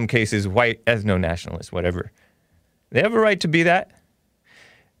 And in some cases, white ethno-nationalists, whatever. They have a right to be that.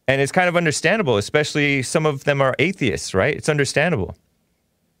 And it's kind of understandable, especially some of them are atheists, right? It's understandable.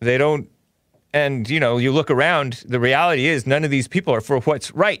 They don't, and, you look around, the reality is none of these people are for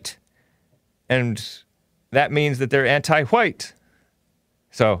what's right. And that means that they're anti-white.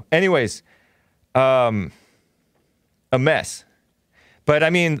 So, anyways, a mess. But, I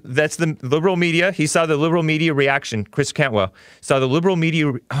mean, that's the liberal media. He saw the liberal media reaction. Chris Cantwell saw the liberal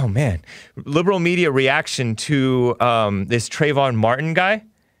media reaction to this Trayvon Martin guy.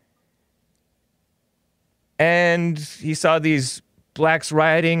 And he saw these blacks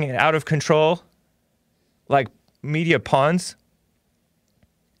rioting out of control, like media pawns.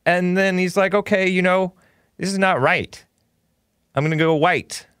 And then he's like, okay, this is not right. I'm going to go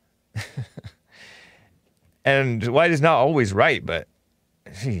white. And white is not always right, but,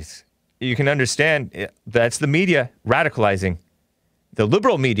 geez, you can understand that's the media radicalizing. The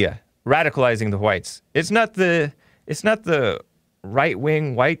liberal media radicalizing the whites. It's not the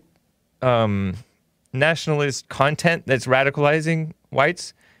right-wing white nationalist content that's radicalizing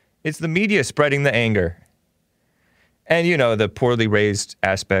whites. It's the media spreading the anger. And, the poorly raised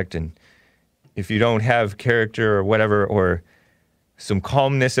aspect. And if you don't have character or whatever, or some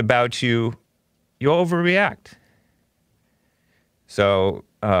calmness about you, you'll overreact. So,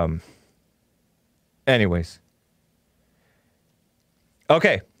 anyways.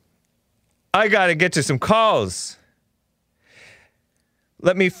 Okay. I got to get to some calls.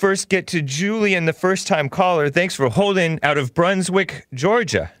 Let me first get to Julian, the first-time caller. Thanks for holding out of Brunswick,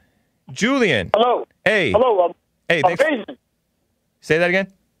 Georgia. Julian. Hello. Hey. Hello. Hey, thanks. Say that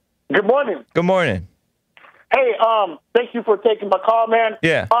again? Good morning. Good morning. Hey, thank you for taking my call, man.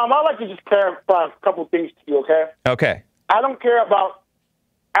 Yeah. I'd like to just clarify a couple things to you, okay? Okay. I don't care about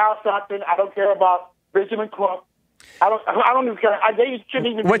Al Sharpton. I don't care about Benjamin Crump. I don't even care. They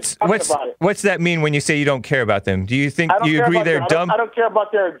shouldn't even be talking about it. What's that mean when you say you don't care about them? Do you think you agree they're dumb? I don't care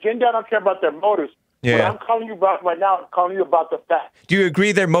about their agenda. I don't care about their motives. Yeah. What I'm calling you about right now, I'm calling you about the facts. Do you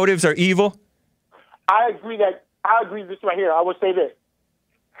agree their motives are evil? I agree this right here. I would say this.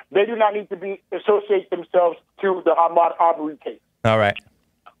 They do not need to associate themselves to the Ahmaud Arbery case. All right.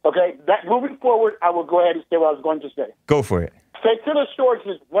 Okay? Moving forward, I will go ahead and say what I was going to say. Go for it. St. Taylor Shores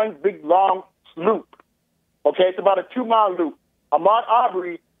is one big, long sloop. Okay, it's about a 2-mile loop. Ahmaud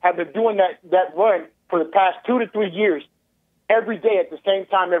Arbery have been doing that run for the past 2 to 3 years, every day at the same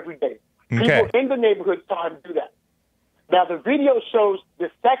time every day. Okay. People in the neighborhood saw him do that. Now, the video shows the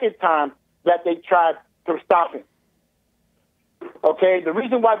second time that they tried to stop him. Okay, the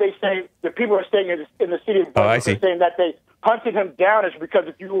reason why they say the people are staying in the city of Brunswick are saying that they hunted him down is because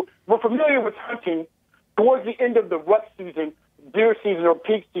if you were familiar with hunting, towards the end of the rut season, deer season or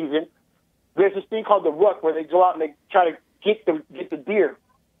peak season, there's this thing called the rut where they go out and they try to get the deer.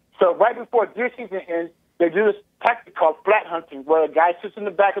 So right before deer season ends, they do this tactic called flat hunting, where a guy sits in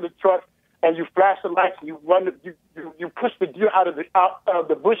the back of the truck and you flash the lights and you push the deer out of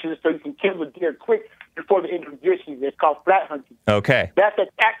the bushes so you can kill the deer quick before the end of deer season. It's called flat hunting. Okay. That's an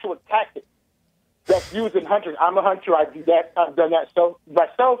actual tactic that's used in hunting. I'm a hunter. I do that. I've done that so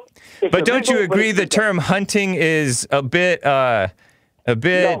myself. But don't you agree the term hunting is a bit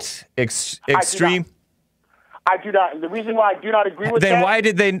extreme? I do not. And the reason why I do not agree with that. Then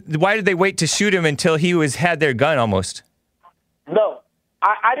why did they wait to shoot him until he had their gun almost? No.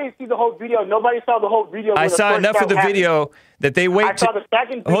 I didn't see the whole video. Nobody saw the whole video. I saw enough of the video that they wait. I saw the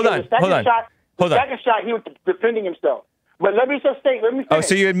second video. Hold on. The second shot, he was defending himself. But let me just say, let me finish. Oh,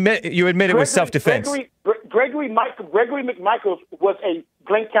 so you admit it was self-defense? Gregory McMichaels was a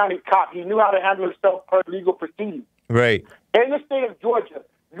Glenn County cop. He knew how to handle himself per legal proceedings. Right. In the state of Georgia,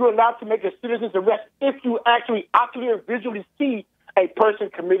 you're allowed to make a citizen's arrest if you actually ocularly or visually see a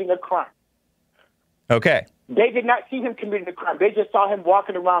person committing a crime. Okay. They did not see him committing a crime. They just saw him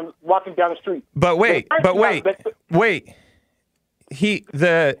walking down the street. But wait.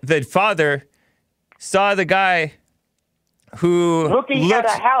 The father saw the guy who looking at a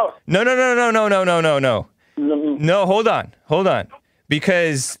house. No. No, hold on.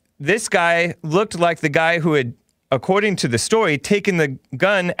 Because this guy looked like the guy who had, according to the story, taken a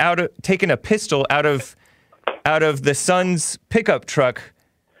pistol out of the son's pickup truck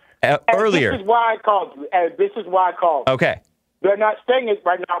earlier. This is why I called. Okay. They're not saying it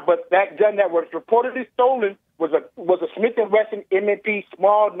right now, but that gun that was reportedly stolen was a Smith & Wesson M&P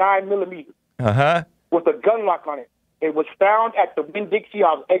small 9mm. Uh-huh. With a gun lock on it. It was found at the Winn-Dixie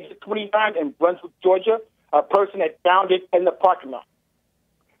on exit 29 in Brunswick, Georgia. A person had found it in the parking lot.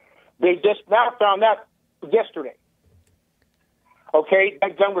 They just now found that yesterday. Okay,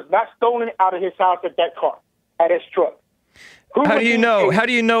 that gun was not stolen out of his house at that car, at his truck. How do you know that?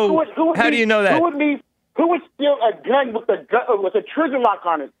 Who would steal a gun with a trigger lock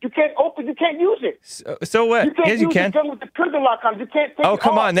on it? You can't use it. So what? Yes, you can. Use a gun with a trigger lock on it. You can't take it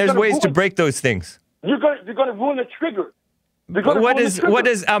come on. There's ways to break those things. You're going to ruin the trigger. What did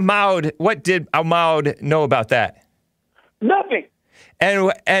Ahmaud know about that? Nothing.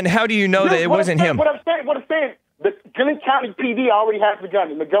 And how do you know that it wasn't him? What I'm saying, the Glenn County PD already has the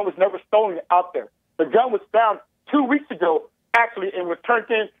gun, and the gun was never stolen out there. The gun was found 2 weeks ago, actually, and was turned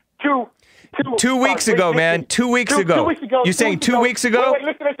in two weeks ago, man. 2 weeks ago. 2 weeks ago. You're saying 2 weeks ago?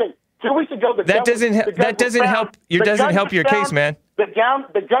 Wait, listen. 2 weeks ago, that doesn't help your case, man. The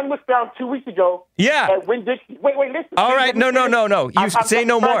gun was found 2 weeks ago. Yeah. At Winn-Dixie. Wait, listen. All right, no. You say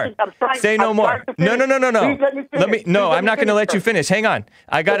no more. Say no more. No. No, I'm not going to let you finish. Hang on.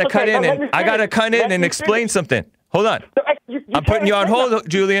 I got to cut in and explain something. Hold on. I'm putting you on hold,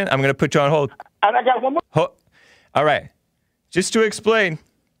 Julian. I'm going to put you on hold. And I got one more. All right. Just to explain,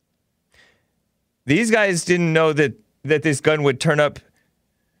 these guys didn't know that this gun would turn up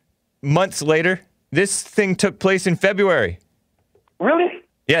months later. This thing took place in February. Really?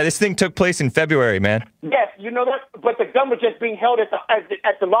 Yeah, this thing took place in February, man. Yes, you know that, but the gun was just being held at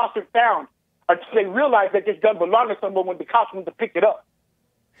the lost and found until they realized that this gun belonged to someone when the cops went to pick it up.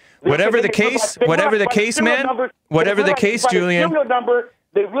 Whatever the case, man. Whatever the case, Julian.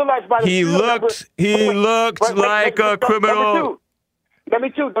 They realized by the he looked like a criminal. Let me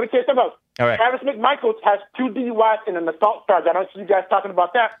tell you something else. All right. Travis McMichaels has 2 DUIs and an assault charge. I don't see you guys talking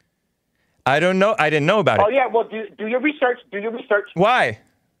about that. I don't know. I didn't know about it. Oh yeah, well do your research. Why?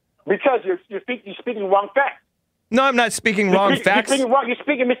 Because you're speaking wrong facts. No, I'm not speaking wrong facts. You're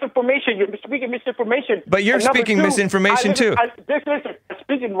speaking misinformation. But you're speaking misinformation too. Listen, I'm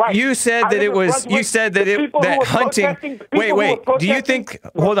speaking right. You said that it was. You said that hunting. Wait. Do you think?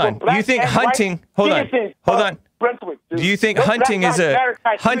 Hold on. Do you think hunting? Hold on. Do you think hunting is a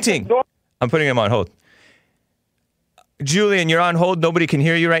hunting? I'm putting him on hold. Julian, you're on hold. Nobody can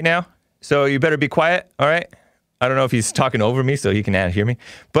hear you right now, so you better be quiet. All right. I don't know if he's talking over me, so he can hear me.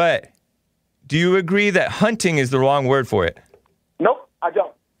 But do you agree that hunting is the wrong word for it? Nope, I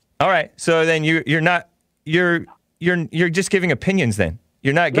don't. All right. So then you're not. You're just giving opinions. Then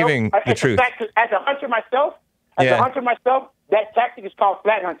you're not giving the truth. As a hunter myself, that tactic is called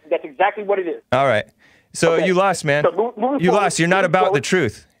flat hunting. That's exactly what it is. All right. So Okay. you lost, man. So moving You forward- lost. You're not moving about the forward-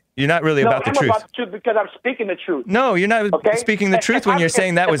 truth. You're not really about the I'm truth. about the truth because I'm speaking the truth. No, you're not Okay? speaking the truth when you're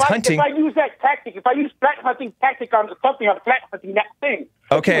saying that was hunting. If I use that tactic, if I use flat hunting tactic on something, I'm flat hunting that thing.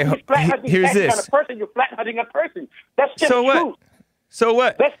 Okay, If you use flat hunting here's tactic this. on a person, you're flat hunting a person. That's just So what? truth. So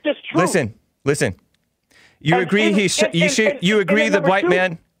what? That's just true. Listen. You And agree in- he sh- in- you in- should in- you in agree the number white two-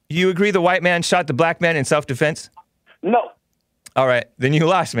 man you agree the white man shot the black man in self-defense? No. All right, then you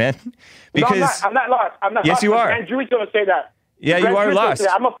lost, man. Because No, I'm not lost. I'm not Yes, lost. you are. And Drew's going to say that. Yeah, you Grand are Drew's gonna lost. say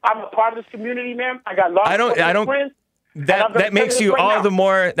that. I'm a part of this community, man. I got lost. I don't friends, and I'm gonna that makes tell you this right all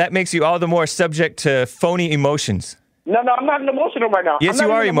now. the more subject to phony emotions. No, I'm not emotional right now. Yes, I'm you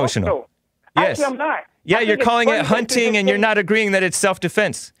not are even emotional. Yes. Actually, I'm not. Yeah, I you're think it's calling funny it that hunting this and you're thing- not agreeing that it's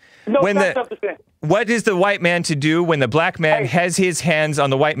self-defense. No, when it's the not self-defense. what is the white man to do when the black man Hey. has his hands on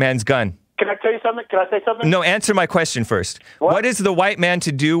the white man's gun? Can I tell you something? Can I say something? No, answer my question first. What is the white man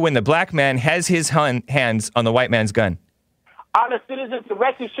to do when the black man has his hands on the white man's gun? Honest citizens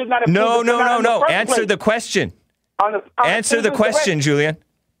arrested should not have. No. The Answer the question. Answer the question, Julian.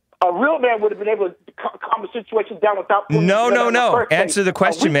 A real man would have been able to calm the situation down without. pulling No, the gun out in the no. first place. Answer the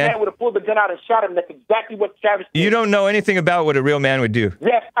question, a weak man. man would have pulled the gun out and shot him. That's exactly what Travis did. You don't know anything about what a real man would do.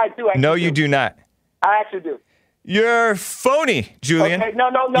 Yes, I do. No, you do not. I actually do. You're phony, Julian. Okay, no.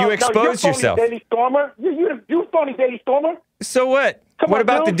 You exposed you're yourself. phony, Daily Stormer. You phony Daily Stormer. So what? Come What on,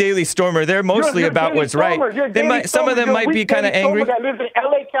 about the dude. Daily Stormer? They're mostly You're about Daily what's Stormer. right. You're They Daily might, some of Stormer. them You're might be weak kind of Daily Stormer angry. that lives in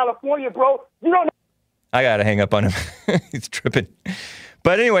L.A., California, bro. You don't know. I gotta hang up on him. He's tripping.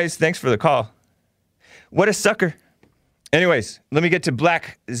 But anyways, thanks for the call. What a sucker. Anyways, let me get to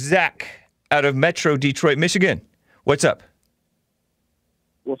Black Zach out of Metro Detroit, Michigan. What's up?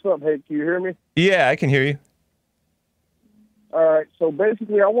 What's up? Hey, can you hear me? Yeah, I can hear you. All right. So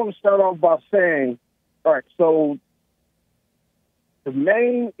basically, I want to start off by saying, all right. So the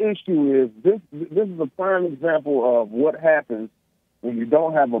main issue is this. This is a prime example of what happens when you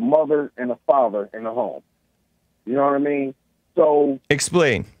don't have a mother and a father in the home. You know what I mean? So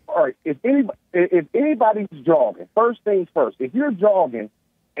Explain. all right. If anybody's jogging, first things first. If you're jogging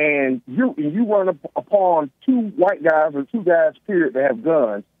and you run upon two white guys or two guys, period, that have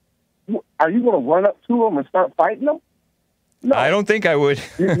guns, are you going to run up to them and start fighting them? No. I don't think I would.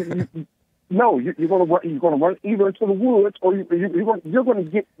 No, you're going to run either into the woods or you're going to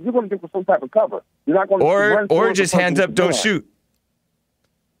get to some type of cover. You're not going to or just hands up, don't shoot.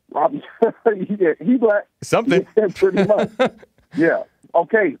 Yeah, he black. Something. Yeah, pretty much. Yeah.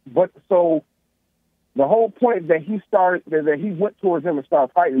 Okay, but so the whole point that he went towards them and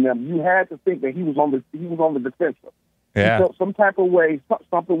started fighting them, you had to think that he was on the defensive. Yeah. He felt some type of way,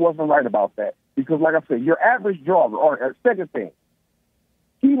 something wasn't right about that. Because, like I said, your average jogger, or second thing,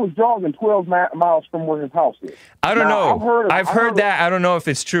 he was jogging 12 miles from where his house is. I don't Now, know. I've heard that. I don't know if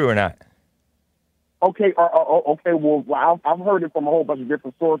it's true or not. Okay, okay. Well, I've heard it from a whole bunch of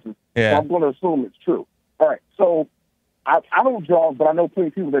different sources. Yeah. So I'm going to assume it's true. All right. So I don't jog, but I know plenty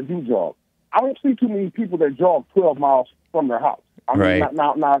of people that do jog. I don't see too many people that jog 12 miles from their house. I mean, Right.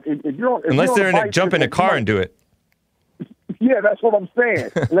 Now, if you're Unless they're on a jump in a car and do it. Yeah, that's what I'm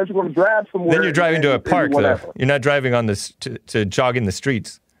saying. Unless you're going to drive somewhere. Then you're driving to a and park, though. whatever. You're not driving on this to jog in the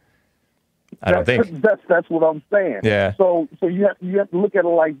streets. I don't think. That's what I'm saying. Yeah. So you have to look at it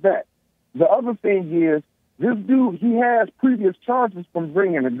like that. The other thing is, this dude, he has previous charges from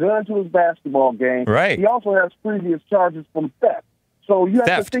bringing a gun to his basketball game. Right. He also has previous charges from theft. So you have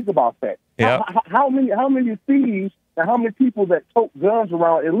Theft. to think about that. Yep. How many thieves and how many people that tote guns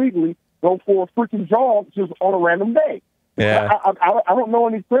around illegally go for a freaking jog just on a random day? Yeah. I don't know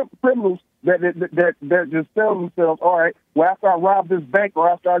any criminals that just tell themselves, all right, well, after I rob this bank or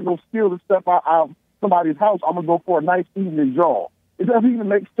after I go steal this stuff out of somebody's house, I'm going to go for a nice evening jog. It doesn't even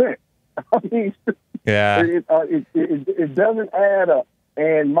make sense. I mean, Yeah. it doesn't add up.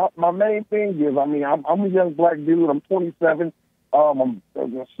 And my main thing is, I mean, I'm a young black dude. I'm 27. I'm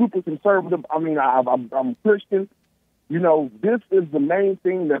super conservative. I mean, I'm Christian. You know, this is the main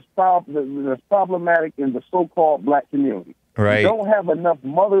thing that's problematic in the so-called black community. Right. You don't have enough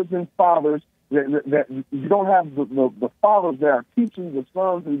mothers and fathers that you don't have the fathers that are teaching the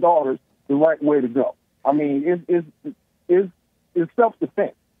sons and daughters the right way to go. I mean, it's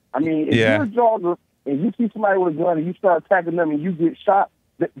self-defense. I mean, if Yeah. you're a jogger and you see somebody with a gun and you start attacking them and you get shot,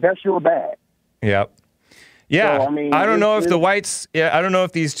 that's your bad. Yep. Yeah. So, I mean, I don't know if it's- the whites. Yeah. I don't know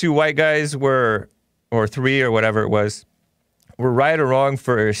if these two white guys were, or three or whatever it was, were right or wrong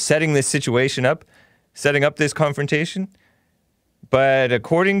for setting this situation up, setting up this confrontation. But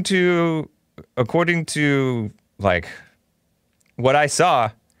according to like what I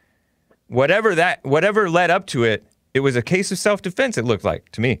saw, whatever led up to it, it was a case of self-defense. It looked like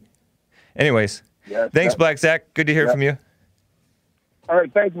to me. Anyways, Yes, Thanks, Black Zach. Good to hear from you. All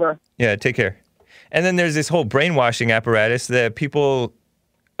right, thanks, man. Yeah, take care. And then there's this whole brainwashing apparatus that people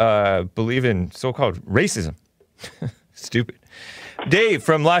believe in so-called racism. Stupid. Dave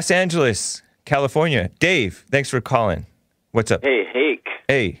from Los Angeles, California. Dave, thanks for calling. What's up? Hey, Hake.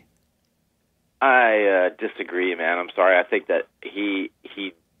 Hey. I disagree, man. I'm sorry. I think that he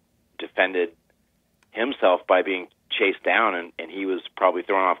defended himself by being chased down, and he was probably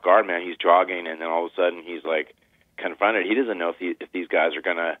thrown off guard, man. He's jogging, and then all of a sudden he's, like, confronted. He doesn't know if these guys are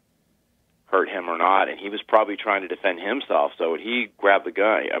going to hurt him or not, and he was probably trying to defend himself. So when he grabbed the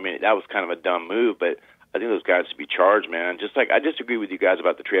gun, I mean, that was kind of a dumb move, but I think those guys should be charged, man. Just like I disagree with you guys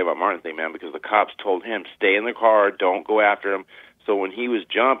about the Trayvon Martin thing, man, because the cops told him, stay in the car, don't go after him. So when he was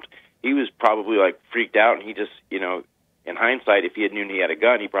jumped, he was probably, like, freaked out, and he just, you know, in hindsight, if he had known he had a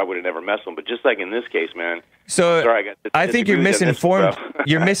gun, he probably would have never messed with him. But just like in this case, man. So sorry, I think you're misinformed.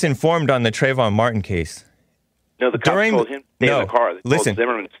 You're misinformed on the Trayvon Martin case. No, the cops told him to stay in the car. They told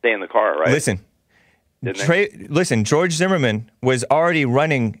Zimmerman to stay in the car, right? Listen, George Zimmerman was already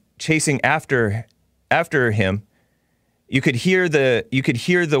running, chasing after him. You could hear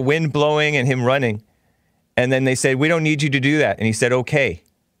the wind blowing and him running. And then they said, we don't need you to do that. And he said, okay.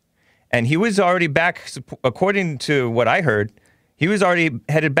 And he was already back, according to what I heard, he was already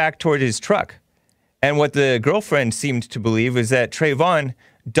headed back toward his truck. And what the girlfriend seemed to believe was that Trayvon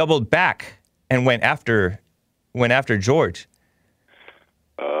doubled back and went after George.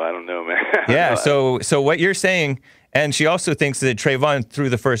 I don't know, man. Yeah, so what you're saying, and she also thinks that Trayvon threw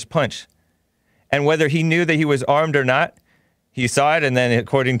the first punch. And whether he knew that he was armed or not, he saw it, and then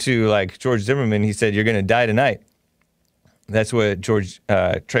according to, like, George Zimmerman, he said, you're going to die tonight. That's what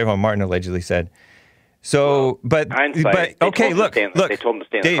Trayvon Martin allegedly said. So, but okay, look. They told him to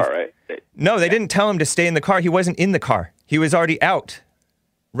stay in the car, right? No, they didn't tell him to stay in the car. He wasn't in the car. He was already out,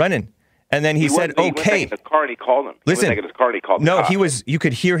 running. And then he said, okay. He went back in the car and he called him. Listen. He went back in his car and he called No, he was, you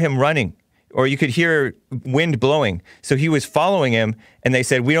could hear him running, or you could hear wind blowing. So he was following him, and they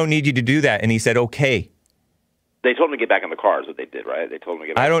said, we don't need you to do that. And he said, okay. They told him to get back in the car is what they did, right? They told him to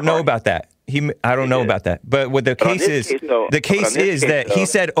get back I in the don't car. know about that. I don't know about that. But what the case is, he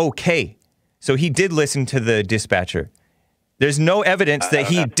said okay. So he did listen to the dispatcher. There's no evidence that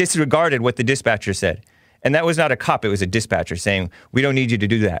he disregarded what the dispatcher said. And that was not a cop, it was a dispatcher saying, we don't need you to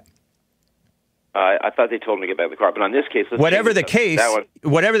do that. I thought they told him to get back in the car, but on this case, whatever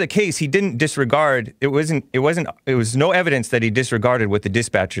the case, he didn't disregard. It was no evidence that he disregarded what the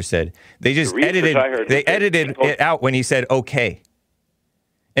dispatcher said. They just edited it out when he said okay.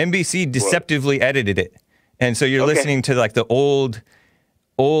 NBC deceptively edited it, and so you're listening to, like, the old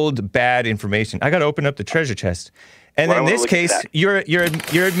bad information. I got to open up the treasure chest. And in this case, you're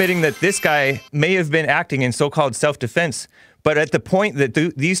admitting that this guy may have been acting in so-called self-defense. But at the point that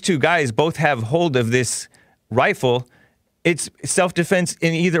these two guys both have hold of this rifle, it's self-defense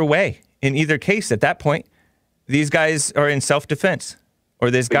in either way. In either case, at that point, these guys are in self-defense.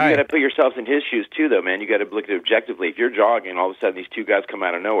 Or this guy. You got to put yourselves in his shoes too, though, man. You got to look at it objectively. If you're jogging, all of a sudden these two guys come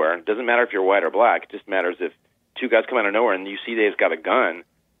out of nowhere. It doesn't matter if you're white or black. It just matters if two guys come out of nowhere and you see they've got a gun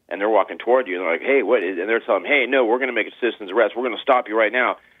and they're walking toward you and they're like, hey, what is? And they're telling them, hey, no, we're going to make a citizen's arrest. We're going to stop you right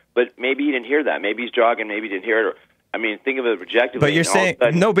now. But maybe he didn't hear that. Maybe he's jogging. Maybe he didn't hear it. I mean, think of it objectively. But you're saying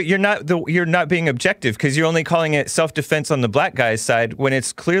no, but you're not being objective because you're only calling it self-defense on the black guy's side when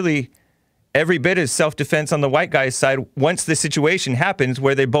it's clearly every bit as self-defense on the white guy's side once the situation happens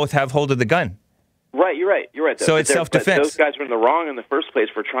where they both have hold of the gun. Right, you're right. Though. So it's self-defense. Those guys were in the wrong in the first place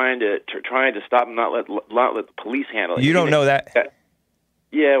for trying to stop and not let the police handle it. You don't know that.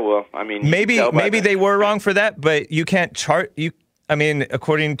 Yeah, well, I mean, maybe they were wrong for that, but you can't chart. I mean,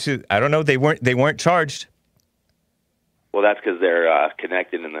 according to I don't know, they weren't charged. Well, that's because they're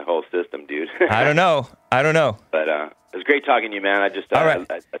connected in the whole system, dude. I don't know. But it was great talking to you, man. All right.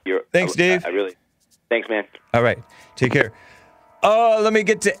 Thanks, Dave. Thanks, man. All right. Take care. Oh, let me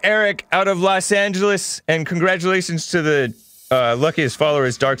get to Eric out of Los Angeles. And congratulations to the luckiest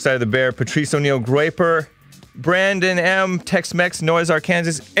followers, Dark Side of the Bear, Patrice O'Neill Groiper, Brandon M., Tex-Mex, Noah's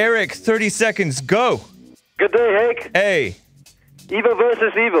Arkansas. Eric, 30 seconds, go. Good day, Hake. Hey. Evil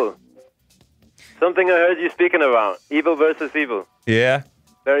versus evil. Something I heard you speaking about. Evil versus evil. Yeah.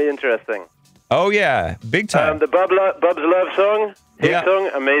 Very interesting. Oh, yeah. Big time. The Bub's Love song. Hake song.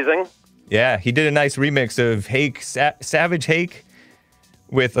 Amazing. Yeah. He did a nice remix of Hake, Savage Hake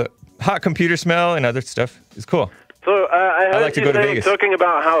with a hot computer smell and other stuff. It's cool. So I heard like to go to Vegas. Talking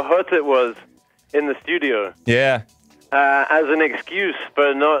about how hot it was in the studio. Yeah. As an excuse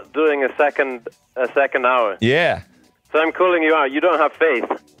for not doing a second hour. Yeah. So I'm calling you out. You don't have faith.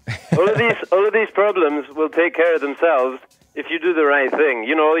 All of these problems will take care of themselves if you do the right thing.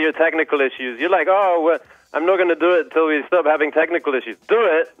 You know, all your technical issues. You're like, oh, well, I'm not going to do it until we stop having technical issues. Do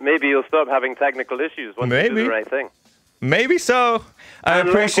it. Maybe you'll stop having technical issues once you do the right thing. Maybe so. I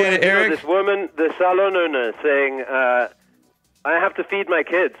appreciate it, Eric. This woman, the salon owner, saying, I have to feed my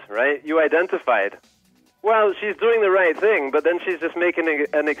kids, right? You identified. Well, she's doing the right thing, but then she's just making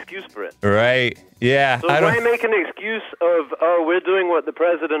an excuse for it. Right. Yeah. So why make an excuse of, oh, we're doing what the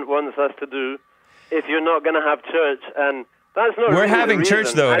president wants us to do if you're not going to have church? And that's not We're having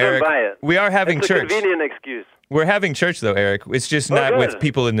church, though, Eric. I don't buy it. We are having church. It's a convenient excuse. We're having church, though, Eric. It's just not with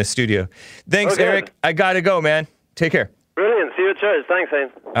people in the studio. Thanks, Eric. I got to go, man. Take care. Brilliant. See you at church. Thanks,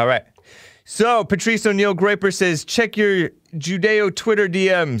 Haynes. All right. So, Patrice O'Neill Groiper says, check your Judeo Twitter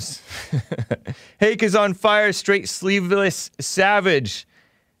DMs. Hake is on fire, straight sleeveless savage.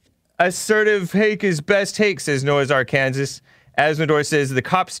 Assertive Hake is best Hake, says Noah's Arkansas. Asmodor says, the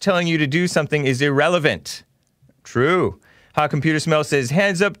cops telling you to do something is irrelevant. True. Hot Computer Smell says,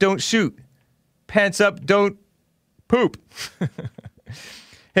 hands up, don't shoot. Pants up, don't poop.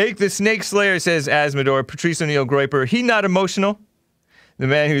 Hake the Snake Slayer, says Asmodor. Patrice O'Neill Groiper, he not emotional. The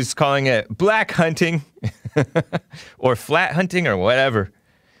man who's calling it black hunting or flat hunting or whatever.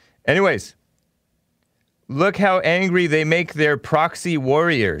 Anyways, look how angry they make their proxy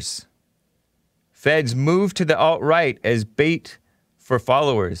warriors. Feds move to the alt-right as bait for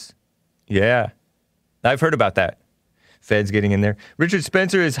followers. Yeah, I've heard about that. Feds getting in there. Richard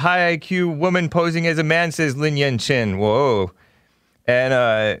Spencer is high IQ woman posing as a man, says Lin Yen Chin. Whoa.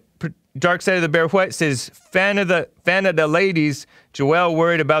 And Dark Side of the Bear What says, fan of the ladies, Joelle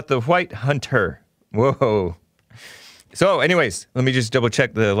worried about the white hunter. Whoa. So anyways, let me just double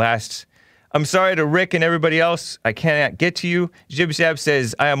check the last. I'm sorry to Rick and everybody else. I cannot get to you. Jibsab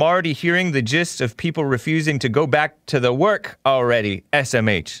says, I am already hearing the gist of people refusing to go back to the work already.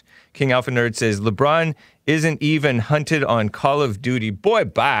 SMH. King Alpha Nerd says, LeBron isn't even hunted on Call of Duty. Boy,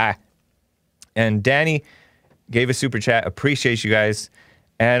 bye. And Danny gave a super chat. Appreciate you guys.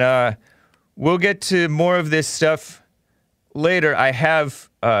 And we'll get to more of this stuff later. I have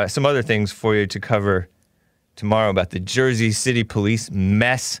some other things for you to cover tomorrow about the Jersey City police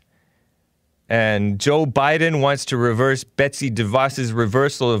mess. And Joe Biden wants to reverse Betsy DeVos's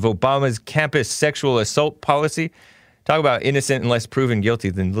reversal of Obama's campus sexual assault policy. Talk about innocent unless proven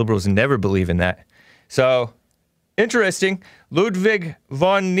guilty. The liberals never believe in that. So, interesting. Ludwig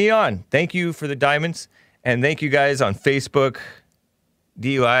von Neon, thank you for the diamonds. And thank you guys on Facebook,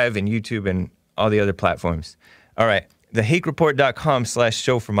 DLive, and YouTube, and all the other platforms. All right.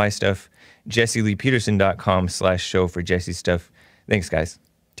 TheHakeReport.com/show for my stuff. JesseLeePeterson.com/show for Jesse's stuff. Thanks, guys.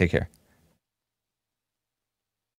 Take care.